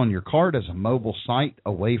name on your cart as a mobile site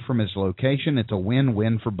away from his location. It's a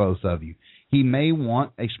win-win for both of you. He may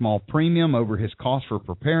want a small premium over his cost for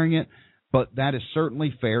preparing it, but that is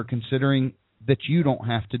certainly fair considering that you don't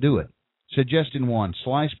have to do it. Suggestion 1,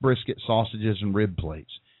 sliced brisket, sausages, and rib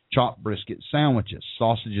plates. Chopped brisket sandwiches,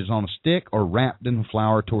 sausages on a stick or wrapped in a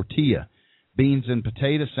flour tortilla. Beans and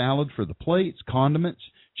potato salad for the plates. Condiments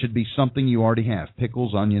should be something you already have,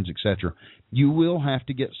 pickles, onions, etc. You will have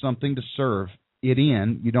to get something to serve it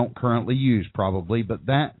in you don't currently use probably, but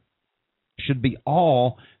that should be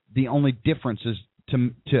all the only differences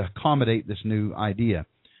to accommodate this new idea.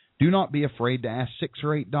 Do not be afraid to ask $6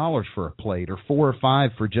 or $8 for a plate or $4 or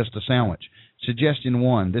 $5 for just a sandwich. Suggestion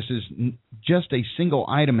 1, this is just a single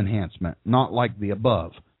item enhancement, not like the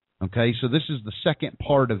above. Okay, so this is the second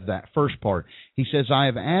part of that first part. He says, I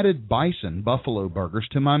have added bison buffalo burgers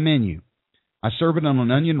to my menu. I serve it on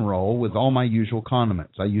an onion roll with all my usual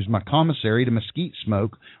condiments. I use my commissary to mesquite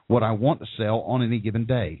smoke what I want to sell on any given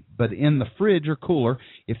day. But in the fridge or cooler,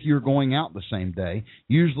 if you're going out the same day,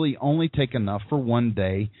 usually only take enough for one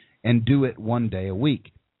day and do it one day a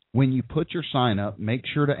week. When you put your sign up, make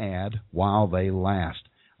sure to add while they last.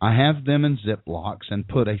 I have them in Ziplocs and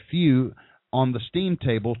put a few on the steam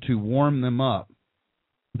table to warm them up.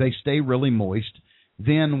 They stay really moist.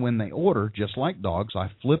 Then when they order, just like dogs,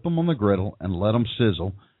 I flip them on the griddle and let them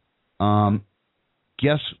sizzle.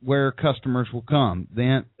 Guess where customers will come?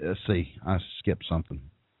 Then, let's see, I skipped something.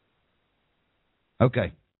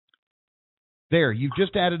 Okay. There, you've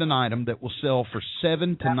just added an item that will sell for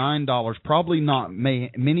 $7 to $9, probably not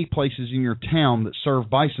many places in your town that serve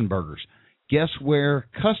bison burgers. Guess where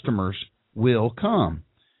customers will come?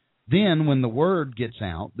 Then, when the word gets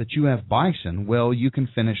out that you have bison, well, you can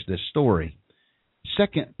finish this story.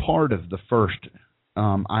 Second part of the first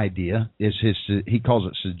idea is he calls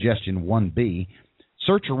it suggestion 1B.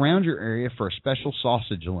 Search around your area for a special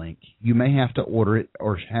sausage link. You may have to order it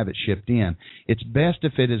or have it shipped in. It's best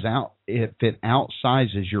if it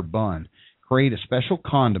outsizes your bun. Create a special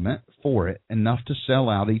condiment for it, enough to sell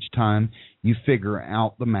out each time you figure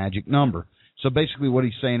out the magic number. So basically what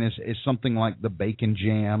he's saying is something like the bacon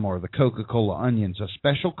jam or the Coca-Cola onions, a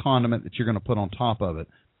special condiment that you're going to put on top of it.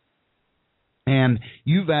 And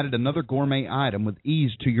you've added another gourmet item with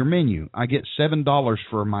ease to your menu. I get $7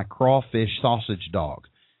 for my crawfish sausage dog.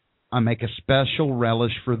 I make a special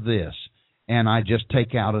relish for this, and I just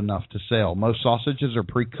take out enough to sell. Most sausages are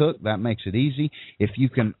pre-cooked. That makes it easy. If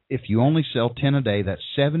you only sell 10 a day, that's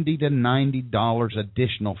 $70 to $90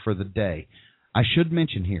 additional for the day. I should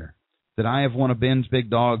mention here that I have one of Ben's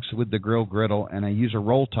big dogs with the griddle, and I use a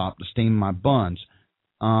roll top to steam my buns.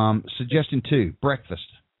 Suggestion 2, breakfast.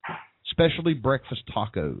 Specialty breakfast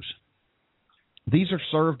tacos. These are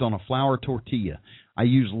served on a flour tortilla. I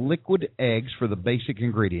use liquid eggs for the basic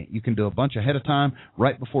ingredient. You can do a bunch ahead of time,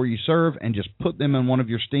 right before you serve, and just put them in one of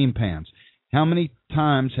your steam pans. How many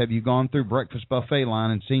times have you gone through breakfast buffet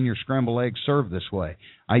line and seen your scrambled eggs served this way?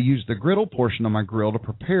 I use the griddle portion of my grill to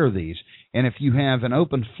prepare these, and if you have an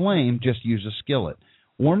open flame, just use a skillet.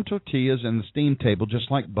 Warm tortillas in the steam table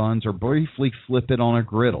just like buns, or briefly flip it on a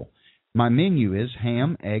griddle. My menu is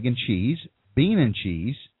ham, egg, and cheese, bean and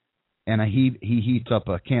cheese, and he heats up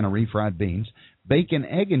a can of refried beans, bacon,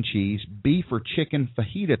 egg, and cheese, beef or chicken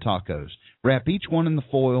fajita tacos. Wrap each one in the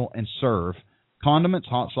foil and serve. Condiments,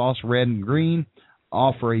 hot sauce, red and green.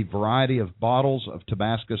 Offer a variety of bottles of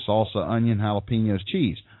Tabasco, salsa, onion, jalapenos,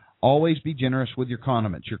 cheese. Always be generous with your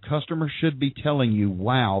condiments. Your customers should be telling you,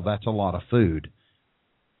 wow, that's a lot of food.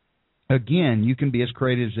 Again, you can be as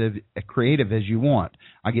creative as you want.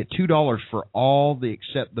 I get $2 for all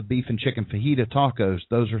except the beef and chicken fajita tacos.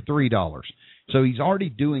 Those are $3. So he's already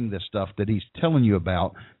doing this stuff that he's telling you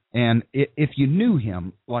about. And if you knew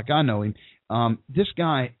him, like I know him, this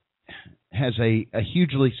guy, has a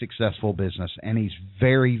hugely successful business, and he's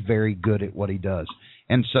very, very good at what he does.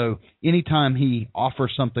 And so anytime he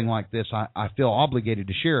offers something like this, I feel obligated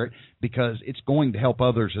to share it because it's going to help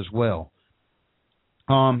others as well.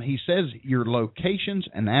 He says your locations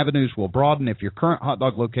and avenues will broaden. If your current hot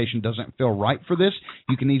dog location doesn't feel right for this,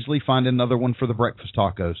 you can easily find another one for the breakfast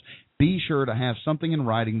tacos. Be sure to have something in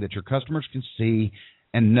writing that your customers can see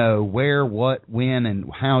and know where, what, when, and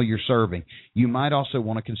how you're serving. You might also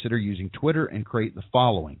want to consider using Twitter and create the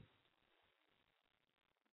following.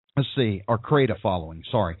 Create a following,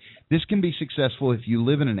 sorry. This can be successful if you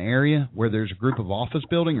live in an area where there's a group of office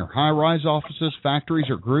building or high-rise offices, factories,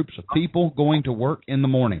 or groups of people going to work in the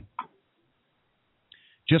morning.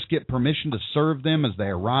 Just get permission to serve them as they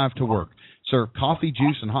arrive to work. Serve coffee,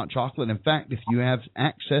 juice, and hot chocolate. In fact, if you have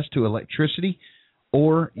access to electricity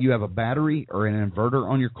or you have a battery or an inverter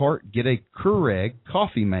on your cart, get a Keurig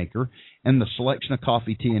coffee maker, and the selection of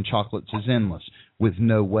coffee, tea, and chocolates is endless with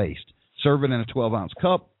no waste. Serve it in a 12-ounce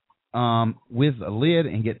cup with a lid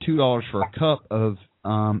and get $2 for a cup of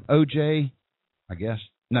OJ, I guess.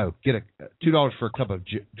 No, get $2 for a cup of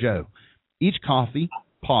Joe. Each coffee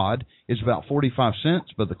pod is about 45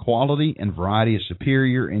 cents, but the quality and variety is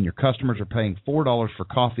superior, and your customers are paying $4 for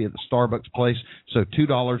coffee at the Starbucks place, so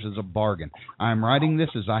 $2 is a bargain. I'm writing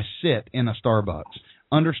this as I sit in a Starbucks.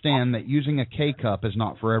 Understand that using a K-cup is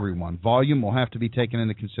not for everyone. Volume will have to be taken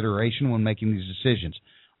into consideration when making these decisions.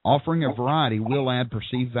 Offering a variety will add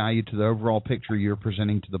perceived value to the overall picture you're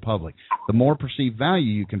presenting to the public. The more perceived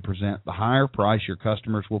value you can present, the higher price your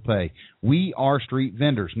customers will pay. We are street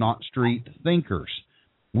vendors, not street thinkers.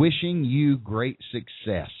 Wishing you great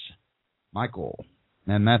success, Michael.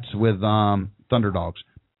 And that's with Thunderdogs.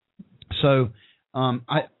 So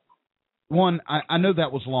I know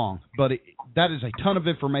that was long, but that is a ton of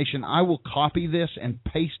information. I will copy this and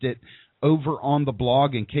paste it over on the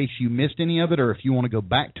blog in case you missed any of it or if you want to go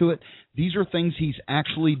back to it. These are things he's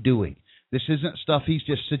actually doing. This isn't stuff he's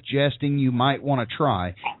just suggesting you might want to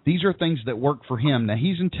try. These are things that work for him. Now,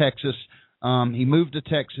 he's in Texas. He moved to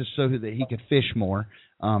Texas so that he could fish more,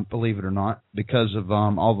 believe it or not, because of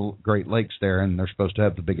all the Great Lakes there, and they're supposed to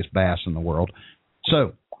have the biggest bass in the world.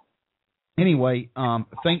 So, anyway,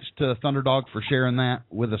 thanks to Thunderdog for sharing that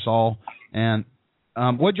with us all. And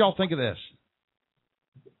what'd y'all think of this?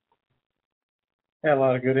 Yeah, a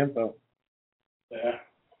lot of good info. Yeah.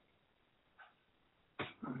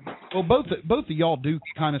 Well, both of y'all do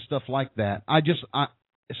kind of stuff like that. I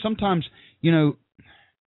sometimes, you know,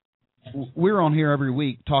 we're on here every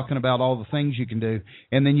week talking about all the things you can do,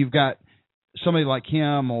 and then you've got somebody like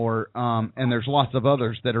him or and there's lots of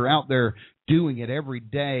others that are out there doing it every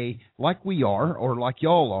day like we are or like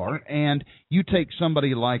y'all are, and you take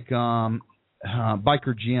somebody like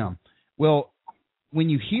Biker Jim. Well, when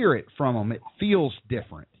you hear it from them, it feels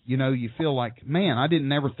different. You know, you feel like, man, I didn't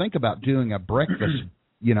ever think about doing a breakfast,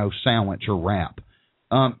 you know, sandwich or wrap.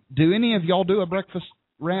 Do any of y'all do a breakfast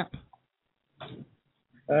wrap?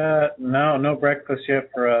 No breakfast yet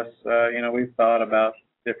for us. You know, we've thought about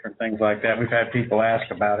different things like that. We've had people ask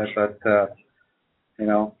about it, but you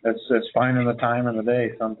know, it's finding the time in the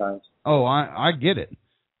day sometimes. Oh, I get it.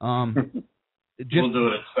 We'll do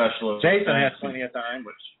it at special. Jason has plenty of time.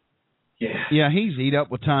 Yeah, he's eat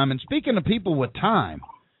up with time. And speaking of people with time,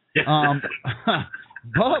 Bubba,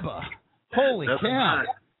 holy cow,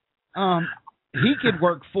 he could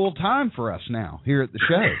work full time for us now here at the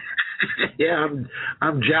show. Yeah,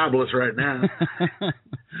 I'm jobless right now.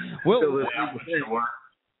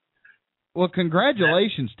 Well,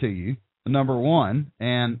 congratulations to you, number one,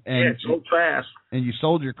 and it sold fast, and you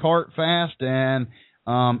sold your cart fast. And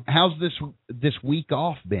how's this week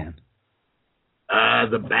off been?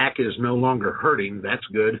 The back is no longer hurting. That's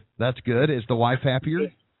good. That's good. Is the wife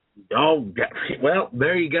happier? Oh, well,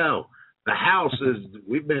 there you go. The house is.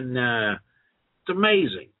 We've been. It's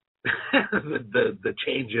amazing. the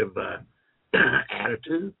change of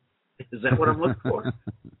attitude. Is that what I'm looking for?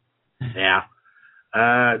 Yeah.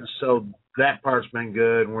 So that part's been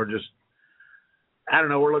good, and we're just. I don't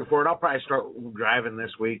know. We're looking forward. I'll probably start driving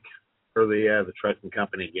this week for the trucking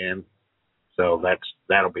company again. So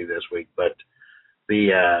that'll be this week, but.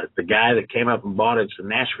 The guy that came up and bought it's a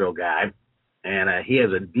Nashville guy, and he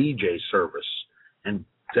has a DJ service and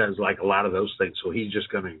does like a lot of those things. So he's just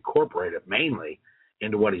going to incorporate it mainly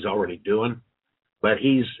into what he's already doing. But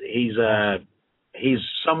he's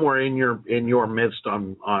somewhere in your midst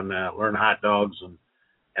on Learn Hot Dogs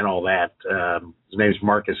and all that. His name's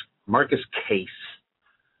Marcus Case.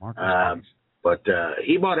 But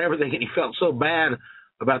he bought everything, and he felt so bad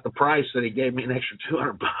about the price that he gave me an extra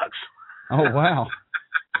 $200. Oh, wow.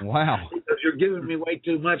 Wow. Because you're giving me way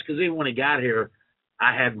too much, because even when he got here,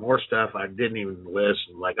 I had more stuff I didn't even list.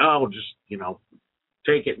 And like, oh, just,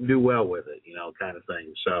 take it and do well with it, kind of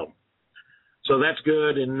thing. So that's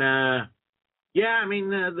good. And,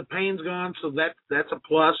 the pain's gone. So that's a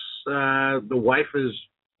plus. The wife is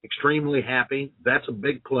extremely happy. That's a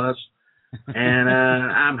big plus. And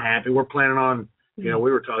I'm happy. We're planning on, we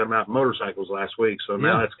were talking about motorcycles last week. So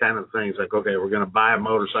now that's kind of the thing. It's like, okay, we're going to buy a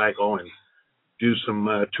motorcycle and do some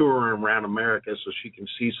touring around America so she can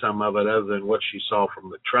see some of it other than what she saw from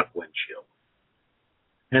the truck windshield.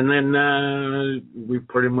 And then we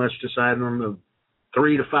pretty much decided on the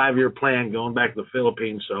 3 to 5 year plan going back to the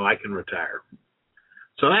Philippines so I can retire.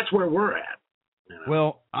 So that's where we're at.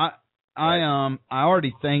 Well, I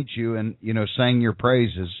already thanked you and, sang your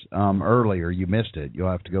praises earlier. You missed it. You'll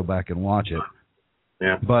have to go back and watch it.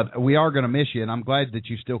 Yeah. But we are going to miss you, and I'm glad that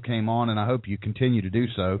you still came on, and I hope you continue to do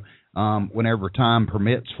so whenever time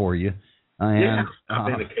permits for you. And, I've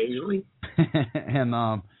been occasionally.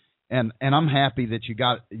 and I'm happy that you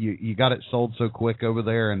got it sold so quick over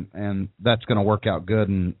there, and that's going to work out good.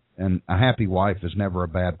 And a happy wife is never a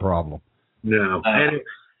bad problem. No, and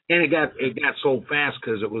it got sold fast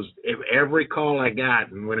because it was every call I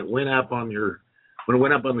got, and when it went up on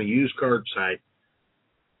the used car site,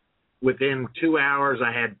 within 2 hours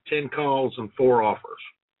I had 10 calls and 4 offers.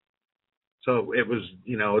 So it was,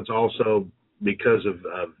 it's also because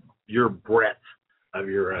of your breadth of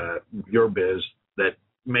your biz that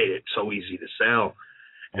made it so easy to sell.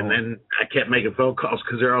 And then I kept making phone calls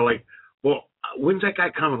because they're all like, well, when's that guy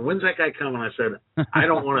coming? When's that guy coming? I said, I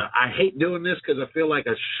don't want to, I hate doing this because I feel like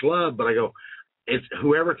a schlub, but I go, it's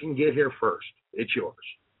whoever can get here first. It's yours.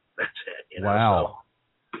 That's it. Wow.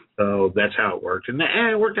 So that's how it worked. And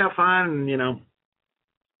it worked out fine. And,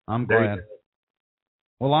 I'm glad.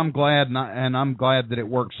 Well, I'm glad, and I'm glad that it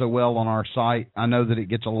works so well on our site. I know that it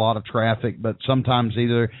gets a lot of traffic, but sometimes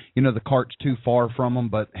either, the cart's too far from them.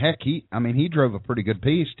 But heck, he drove a pretty good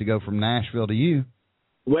piece to go from Nashville to you.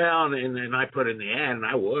 Well, and then I put in the ad, and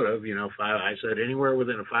I would have, I said anywhere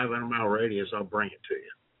within a 500-mile radius, I'll bring it to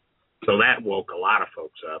you. So that woke a lot of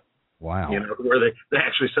folks up. Wow. Where they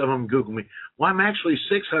actually, some of them Google me, well, I'm actually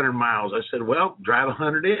 600 miles. I said, well, drive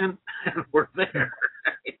 100 in, and we're there,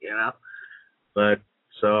 But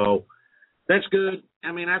so that's good.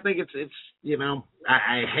 I mean, I think it's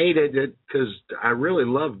I hated it because I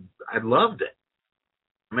loved it.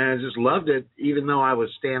 I mean, I just loved it, even though I was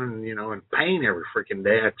standing, in pain every freaking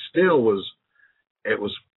day. It still was, it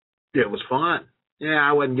was fun. Yeah,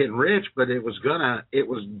 I wasn't getting rich, but it was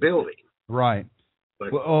building. Right.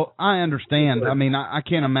 But, well, I understand. I mean, I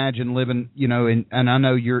can't imagine living, and I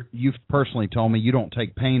know you've personally told me you don't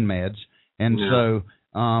take pain meds. And so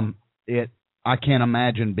I can't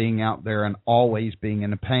imagine being out there and always being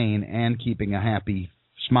in pain and keeping a happy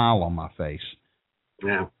smile on my face.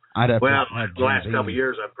 Yeah. The last couple of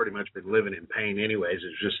years, I've pretty much been living in pain anyways.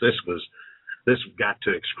 It's just this got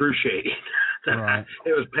to excruciating. Right. It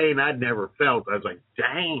was pain I'd never felt. I was like,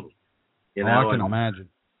 dang. I can imagine.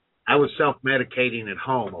 I was self-medicating at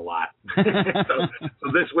home a lot.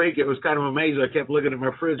 so this week it was kind of amazing. I kept looking at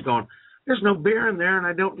my fridge going, there's no beer in there and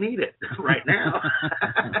I don't need it right now.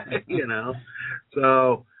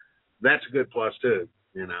 So that's a good plus too,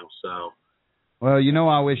 so. Well,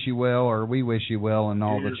 I wish you well, or we wish you well in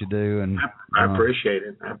all that you do. And I appreciate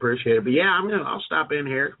it. But yeah, I'll stop in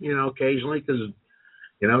here, occasionally because,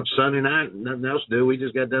 it's Sunday night, nothing else to do. We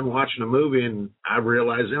just got done watching a movie and I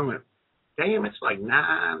realized I went, damn, it's like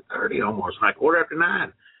 9:30 almost, like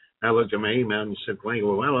 9:15. I looked at my email and said, well,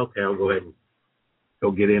 okay, I'll go ahead and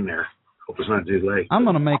go get in there. Hope it's not too late. I'm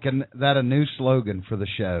going to make that a new slogan for the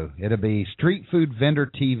show. It'll be Street Food Vendor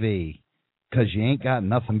TV, because you ain't got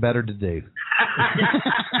nothing better to do.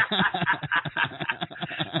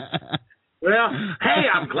 Well, hey,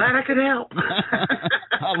 I'm glad I could help.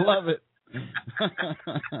 I love it.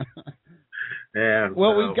 Yeah.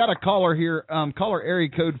 Well, we've got a caller here. Caller area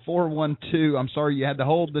code 412. I'm sorry you had to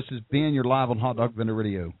hold. This is Ben. You're live on Hot Dog Vendor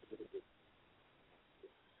Radio.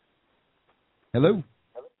 Hello.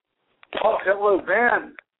 Oh, hello,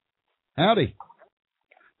 Ben. Howdy.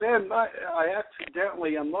 Ben, I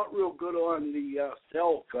accidentally, I'm not real good on the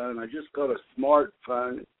cell phone. I just got a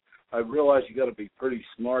smartphone. I realize you got to be pretty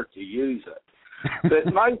smart to use it.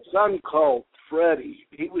 But my son called Freddie.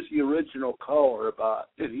 He was the original caller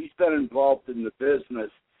and he's been involved in the business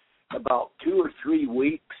about 2 or 3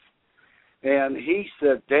 weeks. And he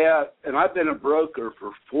said, Dad, and I've been a broker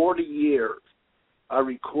for 40 years. I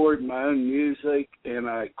record my own music and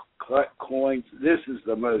I collect coins. This is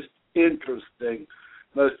the most interesting,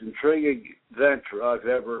 most intriguing venture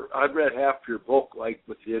I've read half your book like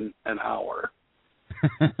within an hour.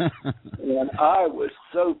 And I was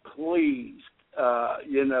so pleased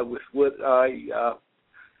with what I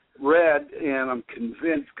read, and I'm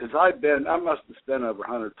convinced because I must have spent over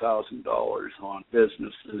 $100,000 on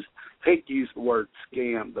businesses. Hate to use the word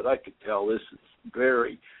scam, but I could tell this is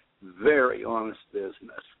very, very honest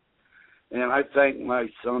business. And I thank my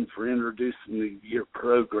son for introducing me to your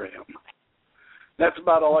program. That's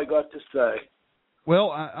about all I got to say.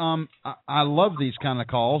 Well, I love these kind of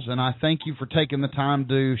calls, and I thank you for taking the time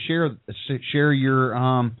to share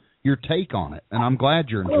your take on it. And I'm glad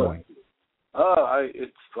you're enjoying it.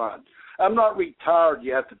 It's fun. I'm not retired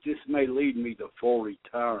yet, but this may lead me to full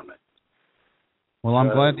retirement. Well,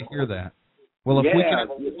 I'm glad to hear that. Well, if we can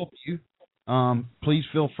help you, please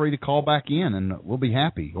feel free to call back in, and we'll be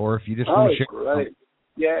happy. Or if you just want to share. Great.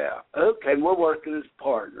 Yeah. Okay, we're working as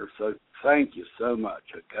partners, so thank you so much,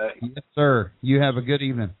 okay? Yes, sir. You have a good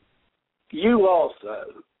evening. You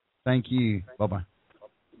also. Thank you. Bye-bye.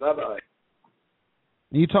 Bye-bye.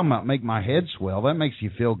 You talking about make my head swell. That makes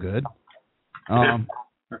you feel good.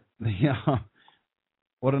 Yeah.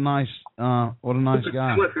 What a nice guy.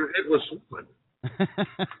 If your head was swimming.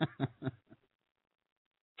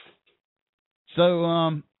 So,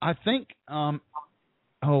 I think,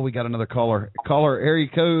 we got another caller. Caller, area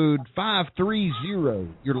code 530.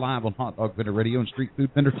 You're live on Hot Dog Vendor Radio and Street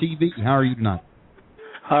Food Vendor TV. How are you tonight?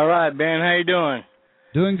 All right, Ben. How you doing?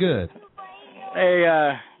 Doing good. Hey,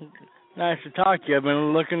 nice to talk to you. I've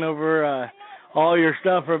been looking over all your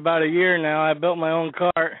stuff for about a year now. I built my own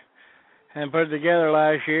cart and put it together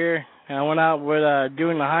last year. And I went out with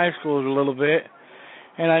doing the high schools a little bit.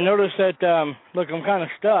 And I noticed that, look, I'm kind of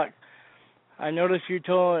stuck. I noticed you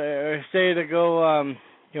say to go,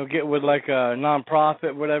 get with like a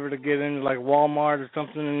nonprofit, whatever, to get into like Walmart or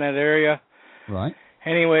something in that area. Right.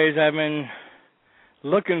 Anyways, I've been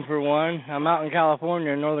looking for one. I'm out in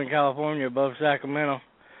California, Northern California, above Sacramento.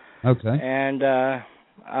 Okay. And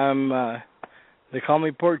they call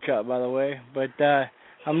me Pork Chop, by the way. But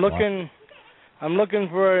I'm looking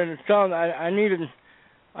for something. I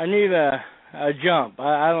need a jump.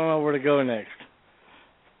 I don't know where to go next.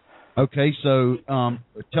 Okay, so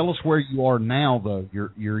tell us where you are now, though.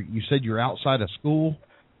 You said you're outside of school?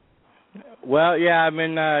 Well, yeah, I've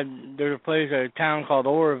been there's a town called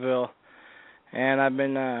Oroville, and I've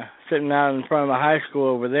been sitting out in front of a high school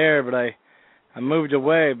over there, but I moved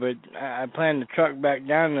away, but I plan to truck back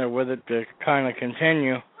down there with it to kind of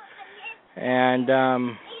continue. And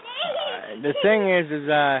the thing is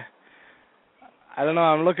I don't know,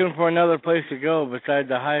 I'm looking for another place to go besides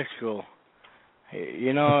the high school.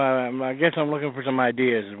 You know, I guess I'm looking for some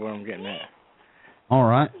ideas is what I'm getting at. All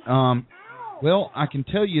right. Well, I can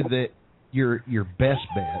tell you that your best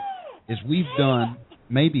bet is we've done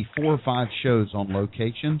maybe 4 or 5 shows on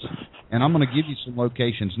locations, and I'm going to give you some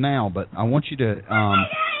locations now, but I want you to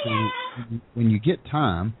when you get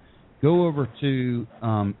time, go over to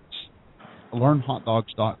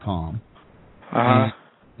learnhotdogs.com,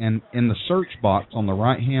 and in the search box on the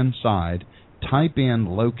right-hand side, type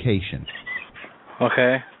in location.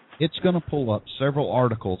 Okay. It's going to pull up several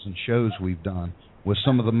articles and shows we've done with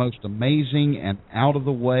some of the most amazing and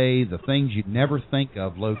out-of-the-way, the things you'd never think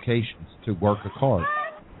of locations to work a cart.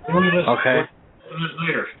 Okay.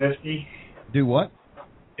 Later, 50. Do what?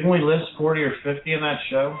 Didn't we list 40 or 50 in that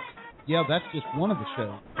show? Yeah, that's just one of the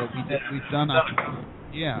shows that we've done.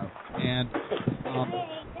 Yeah, and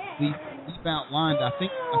we've outlined. I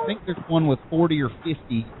think there's one with 40 or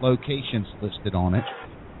 50 locations listed on it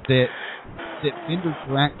that vendors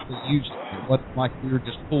are actually using. It wasn't like we were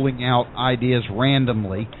just pulling out ideas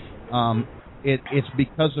randomly. It's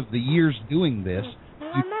because of the years doing this.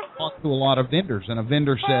 You talk to a lot of vendors, and a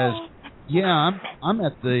vendor says, "Yeah, I'm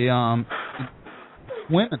at the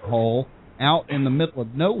swimming hole out in the middle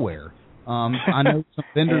of nowhere." I know some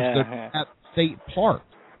vendors that are at state parks.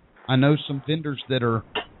 I know some vendors that are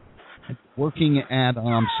working at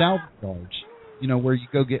salvage yards. You know, where you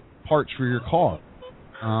go get parts for your car.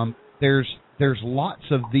 There's lots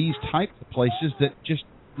of these types of places that just,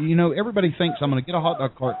 everybody thinks I'm going to get a hot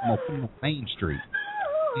dog cart and I'll put them on Main Street.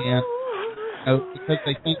 And, because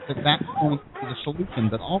they think that that's going to be the solution.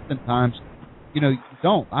 But oftentimes, you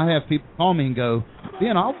don't. I have people call me and go,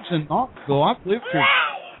 Ben, I was in Knoxville. I've lived here.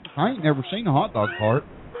 I ain't never seen a hot dog cart.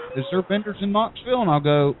 Is there vendors in Knoxville? And I'll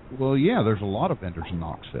go, well, yeah, there's a lot of vendors in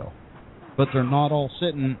Knoxville. But they're not all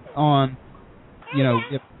sitting on, a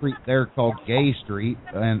street there called Gay Street,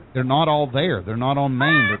 and they're not all there. They're not on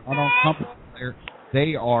Main. They're not on Company.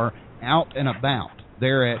 They are out and about.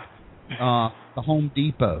 They're at the Home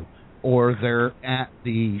Depot, or they're at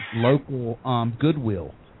the local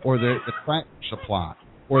Goodwill, or they're at the Tractor Supply,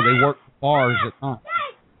 or they work bars at night.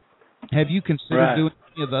 Have you considered doing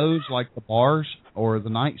any of those, like the bars or the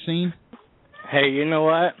night scene? Hey, you know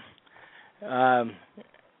what?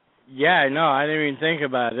 Yeah, no, I didn't even think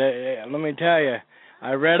about it. Let me tell you,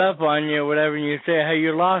 I read up on you, whatever, and you say, hey,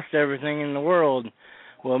 you lost everything in the world.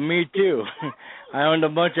 Well, me too. I owned a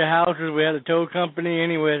bunch of houses. We had a tow company.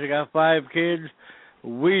 Anyways, I got 5 kids.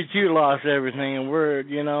 We too lost everything, and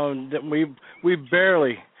we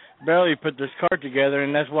barely put this cart together,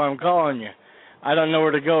 and that's why I'm calling you. I don't know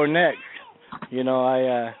where to go next. I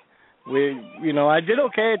did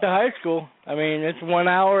okay at the high school. I mean, it's 1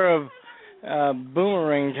 hour of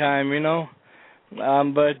boomerang time,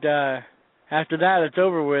 but after that, it's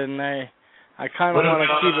over with, and I kind of want to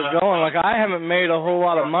keep it going. Like, I haven't made a whole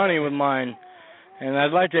lot of money with mine, and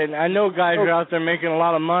I'd like to. I know guys are out there making a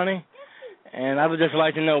lot of money, and I would just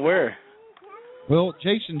like to know where. Well,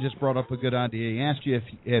 Jason just brought up a good idea. He asked you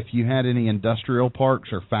if you had any industrial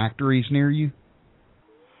parks or factories near you.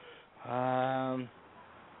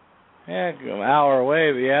 Yeah, an hour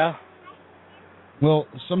away, but yeah. Well,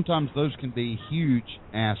 sometimes those can be huge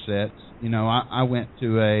assets. I went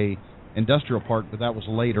to a industrial park, but that was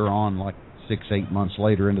later on, like 6-8 months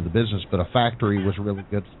later into the business. But a factory was really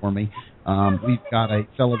good for me. We've got a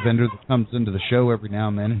fellow vendor that comes into the show every now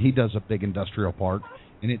and then, and he does a big industrial park,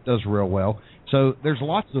 and it does real well. So there's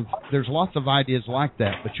lots of ideas like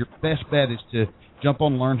that. But your best bet is to jump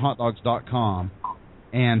on learnhotdogs.com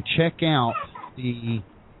and check out the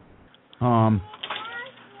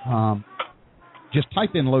just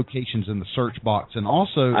type in locations in the search box, and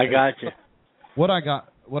also I got you. What I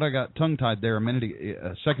got tongue-tied there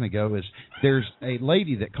a second ago is there's a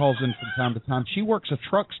lady that calls in from time to time. She works a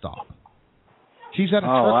truck stop. She's at a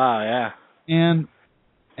truck. Oh wow, yeah. And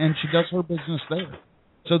she does her business there.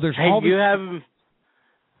 So there's hey, all. Do you have?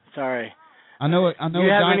 Sorry. I know. Do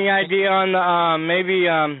you have any idea on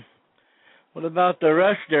the what about the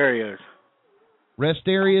rest areas? Rest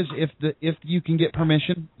areas, if you can get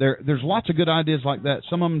permission, there's lots of good ideas like that.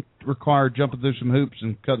 Some of them require jumping through some hoops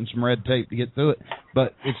and cutting some red tape to get through it,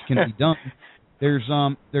 but it can be done. There's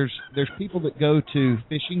people that go to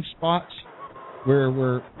fishing spots where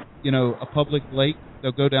we're a public lake.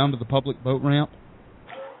 They'll go down to the public boat ramp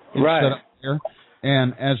and set up there.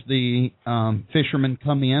 And as the fishermen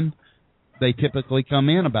come in, they typically come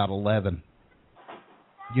in about 11.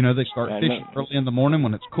 They start fishing early in the morning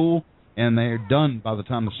when it's cool, and they're done by the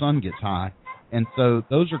time the sun gets high. And so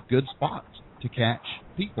those are good spots to catch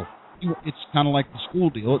people. It's kind of like the school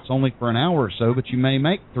deal. It's only for an hour or so, but you may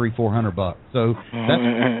make $300-400. So that's what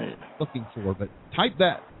you're looking for. But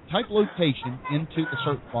type location into the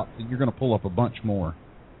search box, and you're going to pull up a bunch more.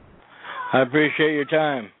 I appreciate your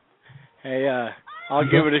time. Hey, I'll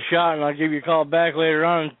give it a shot, and I'll give you a call back later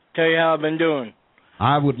on and tell you how I've been doing.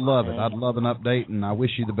 I would love it. I'd love an update, and I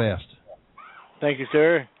wish you the best. Thank you,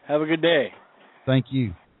 sir. Have a good day. Thank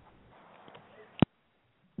you.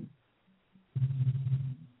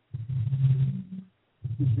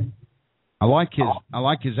 I like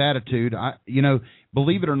his attitude.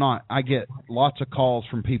 Believe it or not, I get lots of calls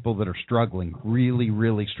from people that are struggling, really,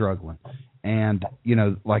 really struggling. And,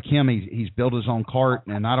 like him, he's built his own cart,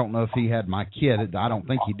 and I don't know if he had my kit. I don't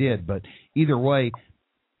think he did. But either way,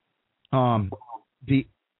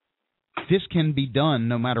 this can be done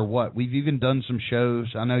no matter what. We've even done some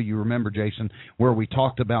shows, I know you remember, Jason, where we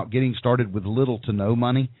talked about getting started with little to no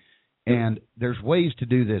money. And there's ways to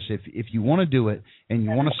do this. If you want to do it and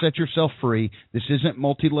you want to set yourself free, this isn't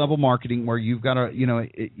multi-level marketing where you've got to,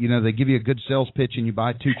 they give you a good sales pitch and you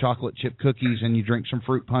buy 2 chocolate chip cookies and you drink some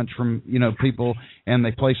fruit punch from, people, and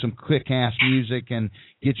they play some quick-ass music and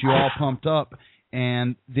get you all pumped up.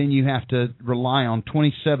 And then you have to rely on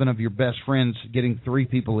 27 of your best friends getting 3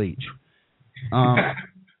 people each.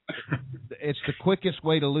 It's the quickest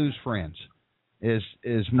way to lose friends is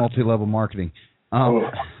multi-level marketing.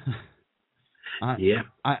 Yeah.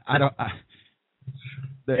 Hey,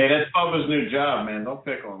 that's Bubba's new job, man. Don't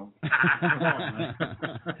pick on him.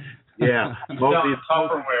 Yeah.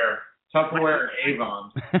 Tupperware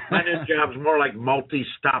Avon. My new job's more like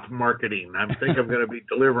multi-stop marketing. I think I'm going to be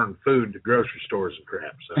delivering food to grocery stores and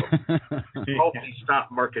crap. So multi-stop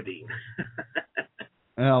marketing.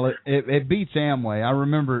 Well, it beats Amway. I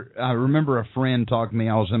remember a friend talking to me.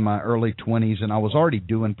 I was in my early 20s, and I was already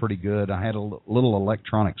doing pretty good. I had a little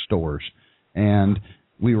electronic stores, and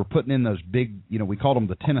we were putting in those big, we called them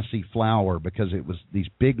the Tennessee Flower because it was these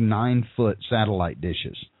big 9-foot satellite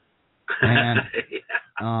dishes. And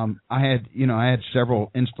I had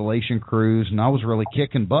several installation crews, and I was really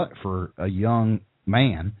kicking butt for a young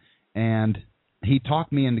man. And he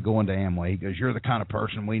talked me into going to Amway. He goes, "You're the kind of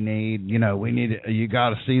person we need. We need it. You got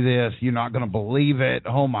to see this. You're not going to believe it.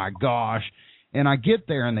 Oh my gosh!" And I get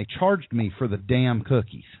there, and they charged me for the damn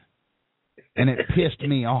cookies, and it pissed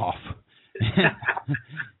me off.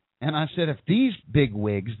 And I said, if these big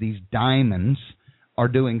wigs, these diamonds, are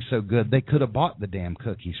doing so good, they could have bought the damn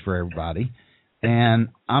cookies for everybody. And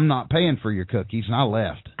I'm not paying for your cookies, and I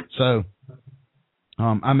left. So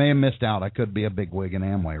I may have missed out. I could be a big wig in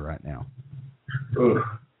Amway right now.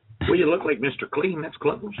 Well, you look like Mr. Clean. That's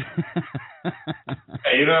close.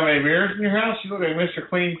 Hey, you don't have any mirrors in your house? You look like Mr.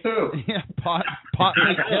 Clean, too. Yeah, pot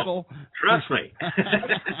and kettle. Trust me.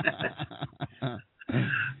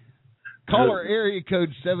 Caller area code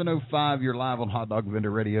 705. You're live on Hot Dog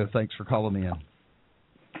Vendor Radio. Thanks for calling in.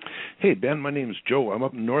 Hey, Ben, my name is Joe. I'm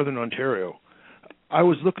up in northern Ontario. I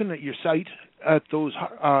was looking at your site at those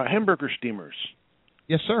hamburger steamers.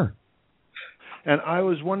 Yes, sir. And I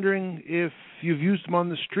was wondering if you've used them on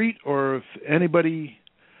the street or if anybody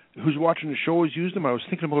who's watching the show has used them. I was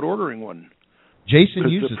thinking about ordering one. Jason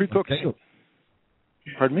uses the pre-cooked them daily.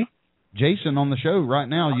 Pardon me? Jason on the show right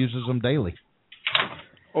now uses them daily.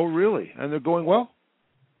 Oh, really? And they're going well?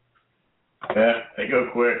 Yeah, they go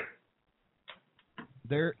quick.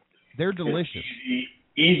 They're delicious.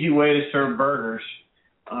 Easy way to serve burgers.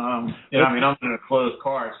 I'm in a closed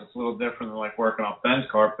car, so it's a little different than like working off Ben's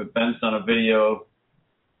car. But Ben's done a video.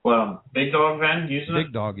 Well, Big Dog Ben using it.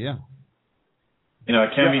 Big Dog, yeah.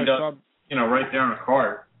 It can be done. Right there on a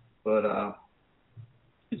cart. But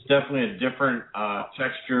it's definitely a different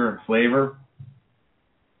texture and flavor.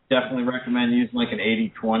 Definitely recommend using like an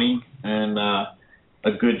 80-20 and a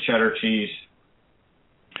good cheddar cheese.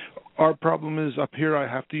 Our problem is up here I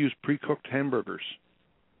have to use pre-cooked hamburgers.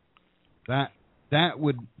 That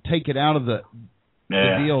would take it out of the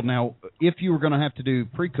deal. Now, if you were going to have to do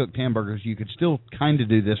pre-cooked hamburgers, you could still kind of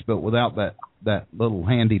do this, but without that little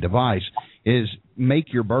handy device, is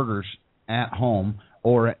make your burgers at home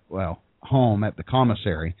or, home at the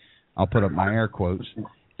commissary. I'll put up my air quotes.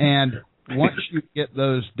 And once you get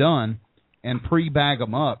those done and pre-bag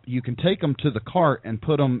them up, you can take them to the cart and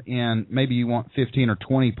put them in, maybe you want 15 or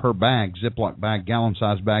 20 per bag, Ziploc bag,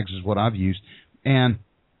 gallon-sized bags is what I've used, and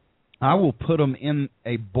I will put them in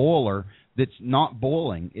a boiler that's not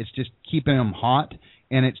boiling. It's just keeping them hot,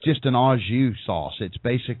 and it's just an au jus sauce. It's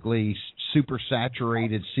basically super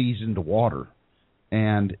saturated, seasoned water,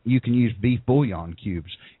 and you can use beef bouillon cubes,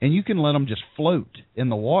 and you can let them just float in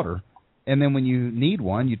the water. And then when you need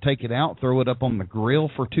one, you take it out, throw it up on the grill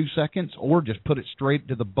for 2 seconds, or just put it straight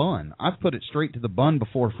to the bun. I've put it straight to the bun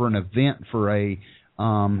before for an event for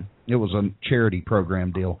it was a charity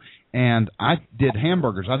program deal. And I did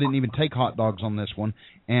hamburgers. I didn't even take hot dogs on this one.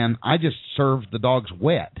 And I just served the dogs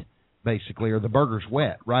wet, basically, or the burgers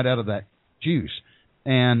wet, right out of that juice.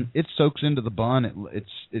 And it soaks into the bun.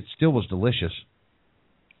 It still was delicious.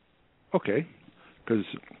 Okay, because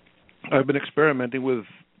I've been experimenting with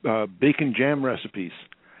bacon jam recipes,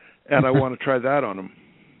 and I want to try that on them.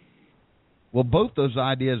 Well, both those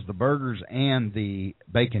ideas, the burgers and the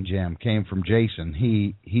bacon jam, came from Jason.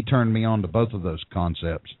 He turned me on to both of those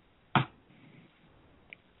concepts.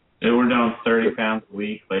 Yeah, we're down 30 pounds a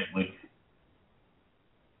week lately.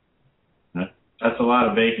 That's a lot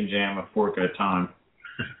of bacon jam, a fork at a time.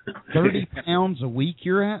 30 pounds a week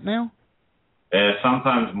you're at now? Yeah,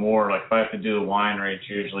 sometimes more. Like if I have to do the winery, it's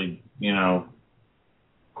usually,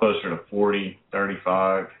 closer to 40,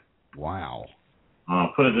 35. Wow.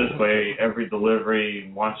 Put it this way, every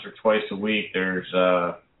delivery, once or twice a week, there's,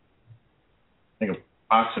 I think a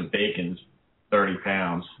box of bacon's 30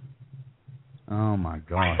 pounds. Oh, my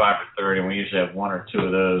God. 25 or 30, and we usually have one or two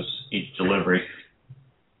of those each delivery.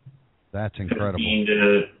 That's incredible. 15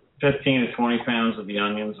 to 20 pounds of the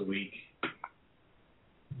onions a week. I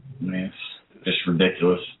mean, it's just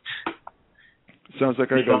ridiculous. Sounds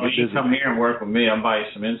like I got to You come here and work with me, I'll buy you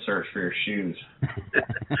some inserts for your shoes.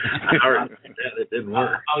 It didn't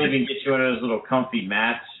work. I'll even get you one of those little comfy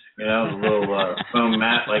mats, the little foam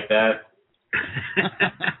mat like that.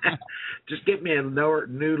 Just get me a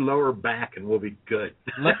new lower back and we'll be good.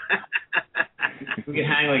 We can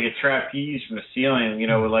hang like a trapeze from the ceiling,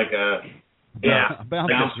 with like a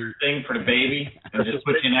bouncer thing for the baby, and just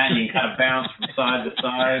put you in that and you can kind of bounce from side to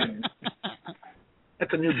side.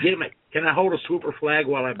 That's a new gimmick. Can I hold a swooper flag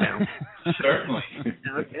while I bounce? Certainly.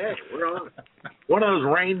 Okay, we're on it. One of those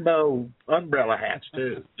rainbow umbrella hats,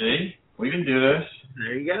 too. See? We can do this.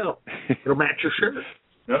 There you go. It'll match your shirt.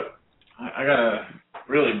 Yep. I got a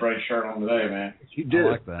really bright shirt on today, man. You do.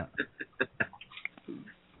 I like that.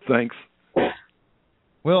 Thanks.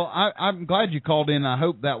 Well, I'm glad you called in. I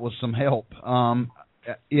hope that was some help.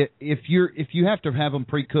 If you have to have them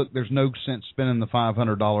pre-cooked, there's no sense spending the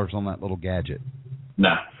 $500 on that little gadget.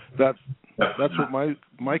 No. That's what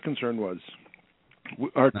my concern was.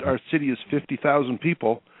 Our city is 50,000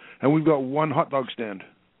 people, and we've got one hot dog stand.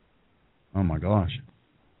 Oh, my gosh.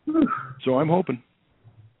 So I'm hoping.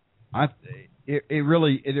 It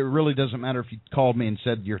really doesn't matter if you called me and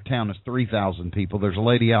said your town is 3,000 people. There's a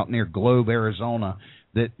lady out near Globe, Arizona,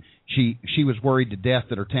 that she was worried to death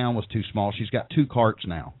that her town was too small. She's got 2 carts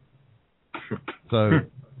now. So,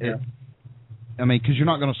 because you're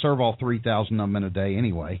not going to serve all 3,000 of them in a day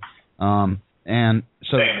anyway. And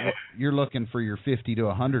so you're looking for your 50 to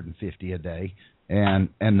 150 a day, and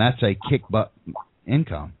that's a kick butt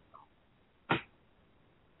income.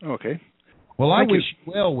 Okay. Well, I wish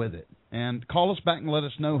you well with it. And call us back and let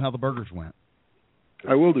us know how the burgers went.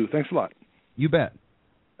 I will do. Thanks a lot. You bet.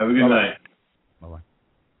 Have a good night. Bye-bye.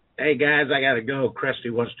 Hey, guys, I got to go.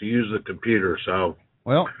 Cresty wants to use the computer, so...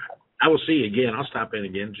 Well... I will see you again. I'll stop in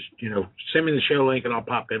again. Just, send me the show link, and I'll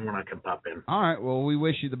pop in when I can pop in. All right. Well, we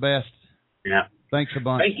wish you the best. Yeah. Thanks a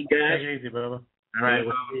bunch. Thank you, guys. Take it easy, Bubba. All right.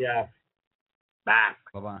 We'll see ya. Bye.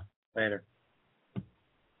 Bye-bye. Later.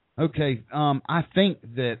 Okay, I think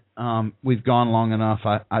that we've gone long enough.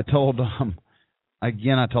 I told my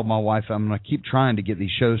wife I'm going to keep trying to get these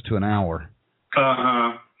shows to an hour.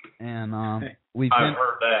 Uh-huh. And I've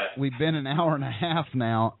heard that. We've been an hour and a half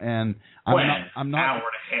now, and Hour I'm not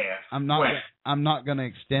going to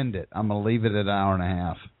extend it. I'm going to leave it at an hour and a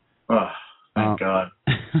half. Oh, thank God.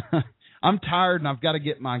 I'm tired, and I've got to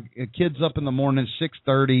get my kids up in the morning at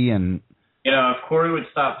 6:30, and if Corey would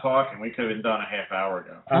stop talking, we could have been done a half hour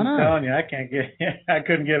ago. I'm telling you, I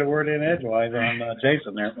couldn't get a word in edgewise on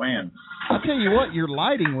Jason there at Wynn. I'll tell you what, your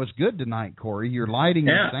lighting was good tonight, Corey. Your lighting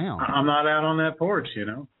and sound. I'm not out on that porch,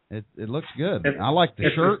 It looks good. I like the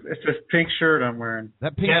shirt. It's this pink shirt I'm wearing.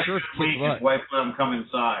 That pink shirt kicks butt. Wife let him come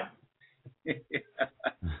inside.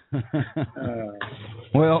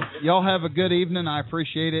 Well, y'all have a good evening. I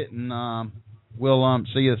appreciate it, and we'll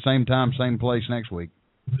see you at the same time, same place next week.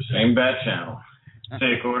 Same bat channel. See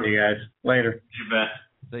you, Corey. See you guys later. You bet.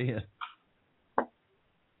 See ya.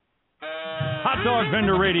 Hot Dog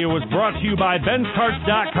Vendor Radio was brought to you by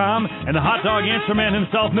Ben'sCarts.com and the hot dog answer man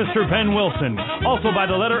himself, Mr. Ben Wilson. Also by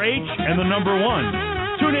the letter H and the number 1.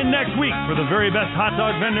 Tune in next week for the very best hot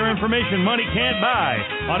dog vendor information money can't buy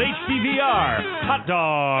on HDVR, Hot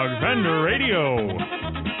Dog Vendor Radio.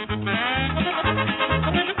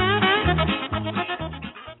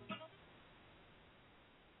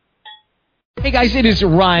 Hey guys, it is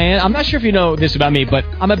Ryan. I'm not sure if you know this about me, but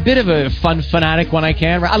I'm a bit of a fun fanatic when I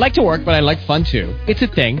can. I like to work, but I like fun too. It's a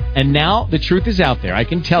thing. And now the truth is out there. I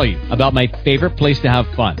can tell you about my favorite place to have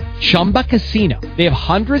fun. Chumba Casino. They have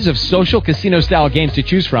hundreds of social casino style games to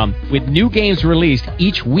choose from with new games released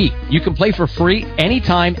each week. You can play for free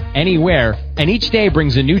anytime, anywhere. And each day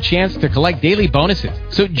brings a new chance to collect daily bonuses.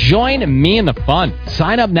 So join me in the fun.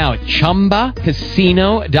 Sign up now at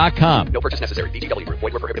ChumbaCasino.com. No purchase necessary. VGW Group.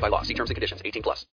 Void where prohibited by law. See terms and conditions. 18+.